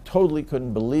totally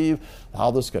couldn't believe how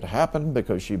this could happen,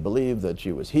 because she believed that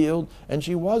she was healed, and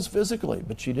she was physically,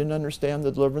 but she didn't understand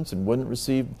the deliverance and wouldn't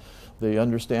receive the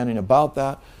understanding about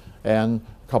that. And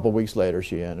a couple of weeks later,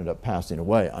 she ended up passing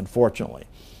away, unfortunately.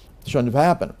 It shouldn't have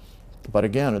happened. But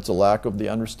again, it's a lack of the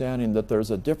understanding that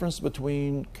there's a difference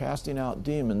between casting out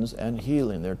demons and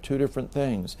healing. They're two different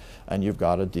things, and you've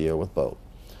got to deal with both.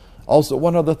 Also,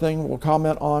 one other thing we'll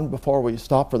comment on before we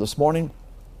stop for this morning: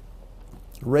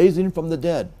 raising from the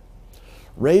dead.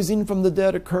 Raising from the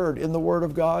dead occurred in the Word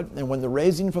of God, and when the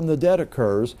raising from the dead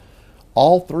occurs,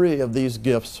 all three of these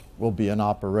gifts will be in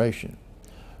operation.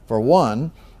 For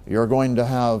one, you're going to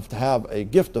have a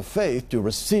gift of faith to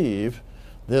receive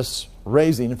this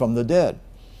raising from the dead.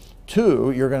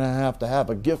 Two, you're going to have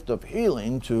a gift of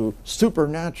healing to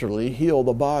supernaturally heal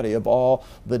the body of all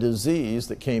the disease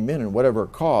that came in and whatever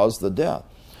caused the death.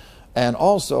 And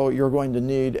also, you're going to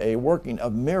need a working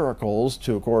of miracles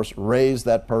to, of course, raise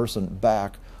that person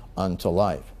back unto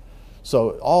life.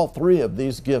 So all three of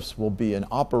these gifts will be in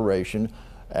operation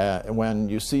when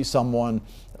you see someone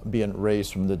being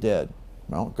raised from the dead.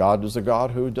 Well, God is a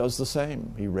God who does the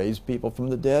same. He raised people from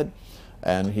the dead,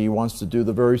 and He wants to do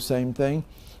the very same thing.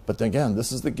 But again,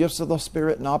 this is the gifts of the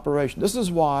Spirit in operation. This is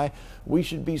why we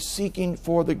should be seeking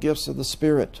for the gifts of the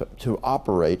Spirit to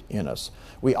operate in us.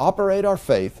 We operate our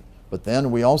faith, but then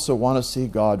we also want to see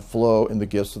God flow in the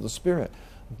gifts of the Spirit.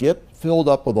 Get filled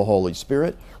up with the Holy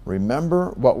Spirit. Remember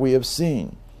what we have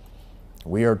seen.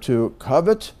 We are to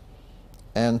covet,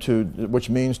 which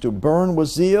means to burn with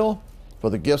zeal for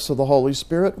the gifts of the Holy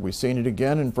Spirit. We've seen it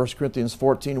again in 1 Corinthians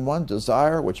 14:1.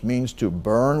 Desire, which means to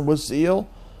burn with zeal.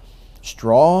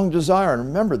 Strong desire. And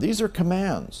remember, these are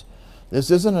commands. This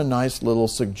isn't a nice little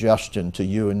suggestion to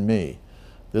you and me.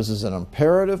 This is an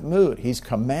imperative mood. He's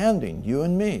commanding you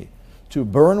and me to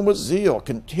burn with zeal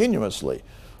continuously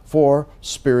for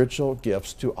spiritual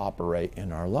gifts to operate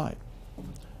in our life.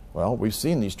 Well, we've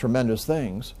seen these tremendous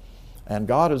things, and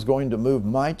God is going to move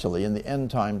mightily in the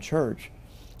end-time church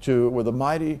with a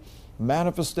mighty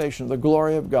manifestation of the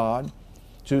glory of God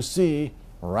to see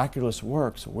miraculous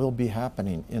works will be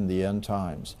happening in the end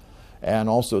times. And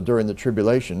also during the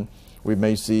tribulation, we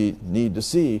may need to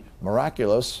see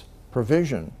miraculous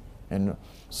provision and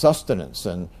sustenance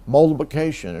and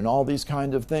multiplication and all these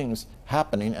kinds of things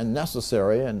happening and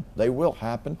necessary, and they will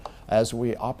happen as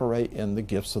we operate in the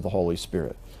gifts of the Holy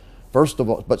Spirit. First of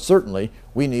all, but certainly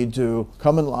we need to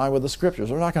come in line with the Scriptures.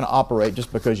 They're not going to operate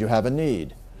just because you have a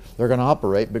need. They're going to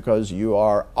operate because you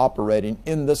are operating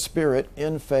in the Spirit,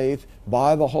 in faith,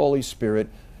 by the Holy Spirit,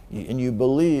 and you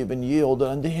believe and yield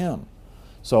unto Him.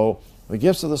 So the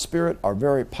gifts of the Spirit are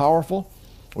very powerful.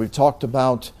 We've talked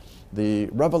about the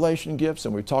revelation gifts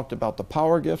and we've talked about the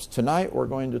power gifts. Tonight we're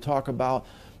going to talk about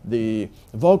the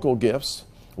vocal gifts.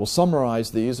 We'll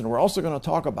summarize these, and we're also going to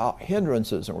talk about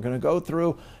hindrances, and we're going to go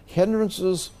through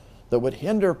hindrances that would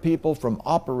hinder people from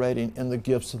operating in the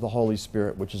gifts of the Holy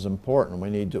Spirit, which is important. We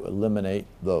need to eliminate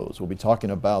those. We'll be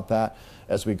talking about that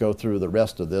as we go through the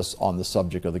rest of this on the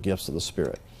subject of the gifts of the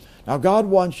Spirit. Now, God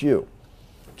wants you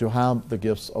to have the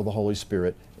gifts of the Holy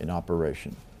Spirit in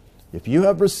operation. If you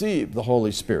have received the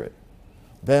Holy Spirit,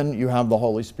 then you have the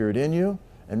Holy Spirit in you.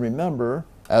 And remember,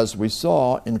 as we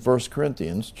saw in 1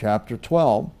 Corinthians chapter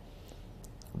 12,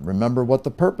 remember what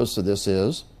the purpose of this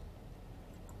is.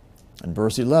 In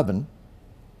verse 11,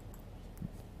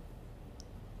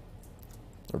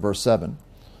 or verse 7,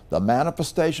 the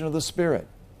manifestation of the Spirit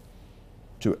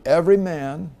to every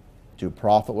man to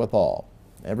profit withal.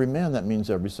 Every man, that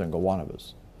means every single one of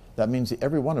us. That means that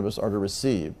every one of us are to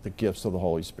receive the gifts of the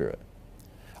Holy Spirit.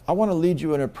 I want to lead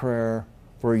you in a prayer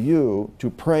for you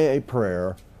to pray a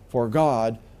prayer for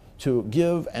God to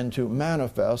give and to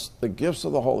manifest the gifts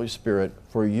of the Holy Spirit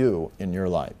for you in your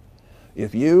life.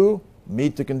 If you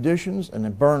meet the conditions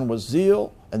and burn with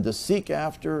zeal and to seek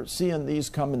after seeing these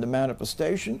come into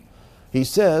manifestation, He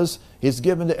says He's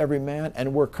given to every man,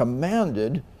 and we're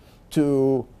commanded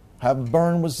to have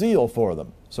burn with zeal for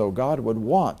them. So God would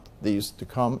want these to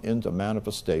come into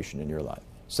manifestation in your life.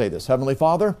 Say this: Heavenly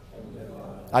Father,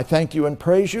 I thank you and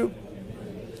praise you.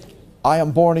 I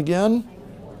am born again.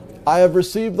 I have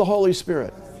received the Holy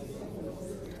Spirit.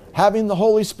 Having the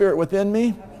Holy Spirit within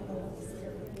me,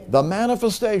 the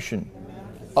manifestation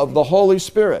of the Holy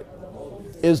Spirit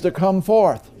is to come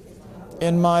forth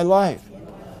in my life.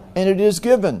 And it is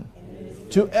given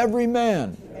to every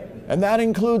man, and that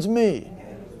includes me,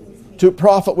 to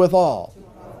profit withal.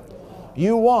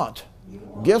 You want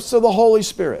gifts of the Holy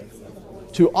Spirit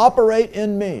to operate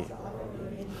in me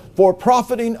for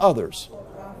profiting others.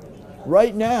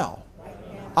 Right now,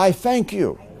 I thank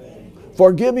you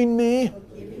for giving me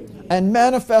and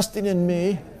manifesting in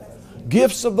me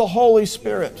gifts of the Holy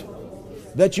Spirit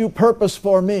that you purpose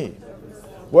for me,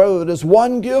 whether it is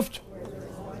one gift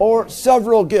or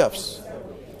several gifts.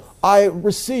 I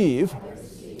receive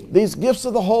these gifts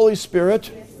of the Holy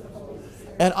Spirit,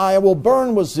 and I will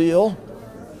burn with zeal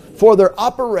for their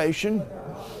operation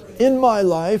in my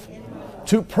life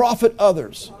to profit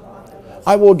others.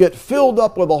 I will get filled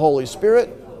up with the Holy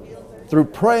Spirit through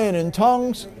praying in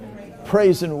tongues,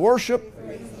 praise and worship,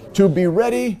 to be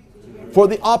ready for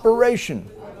the operation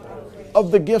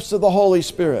of the gifts of the Holy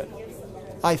Spirit.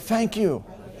 I thank you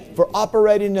for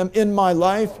operating them in my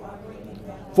life,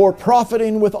 for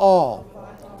profiting with all.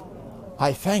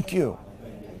 I thank you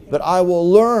that I will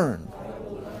learn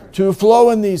to flow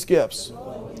in these gifts,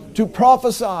 to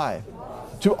prophesy,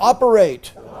 to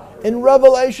operate in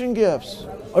revelation gifts,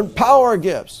 and power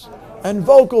gifts, and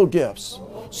vocal gifts,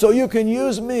 so you can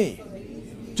use me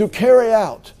to carry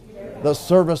out the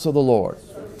service of the Lord.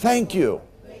 Thank you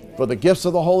for the gifts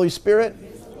of the Holy Spirit.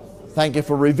 Thank you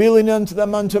for revealing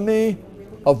them unto me,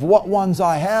 of what ones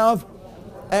I have,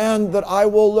 and that I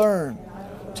will learn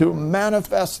to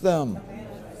manifest them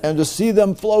and to see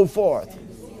them flow forth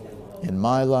in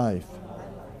my life.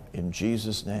 In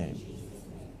Jesus' name,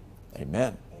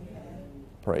 amen.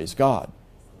 Praise God.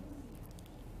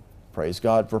 Praise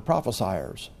God for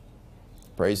prophesiers.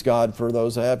 Praise God for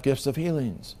those that have gifts of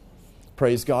healings.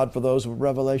 Praise God for those with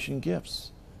revelation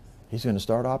gifts. He's going to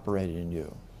start operating in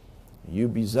you. You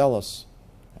be zealous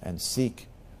and seek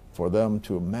for them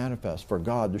to manifest, for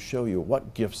God to show you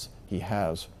what gifts He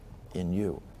has in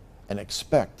you, and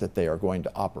expect that they are going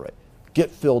to operate. Get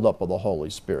filled up with the Holy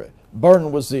Spirit.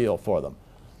 Burn with zeal for them.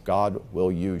 God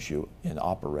will use you in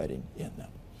operating in them.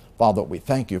 Father, we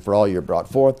thank you for all you brought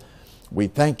forth. We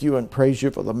thank you and praise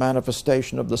you for the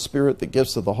manifestation of the Spirit, the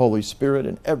gifts of the Holy Spirit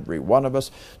in every one of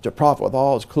us to profit with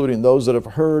all, including those that have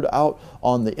heard out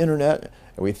on the internet.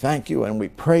 We thank you and we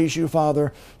praise you,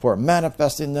 Father, for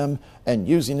manifesting them and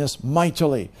using us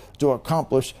mightily to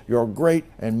accomplish your great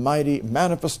and mighty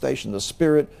manifestation of the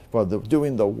Spirit for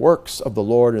doing the works of the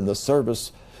Lord in the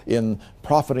service in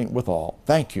profiting with all.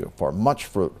 Thank you for much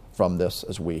fruit from this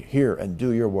as we hear and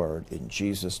do your word. In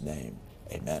Jesus' name,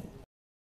 amen.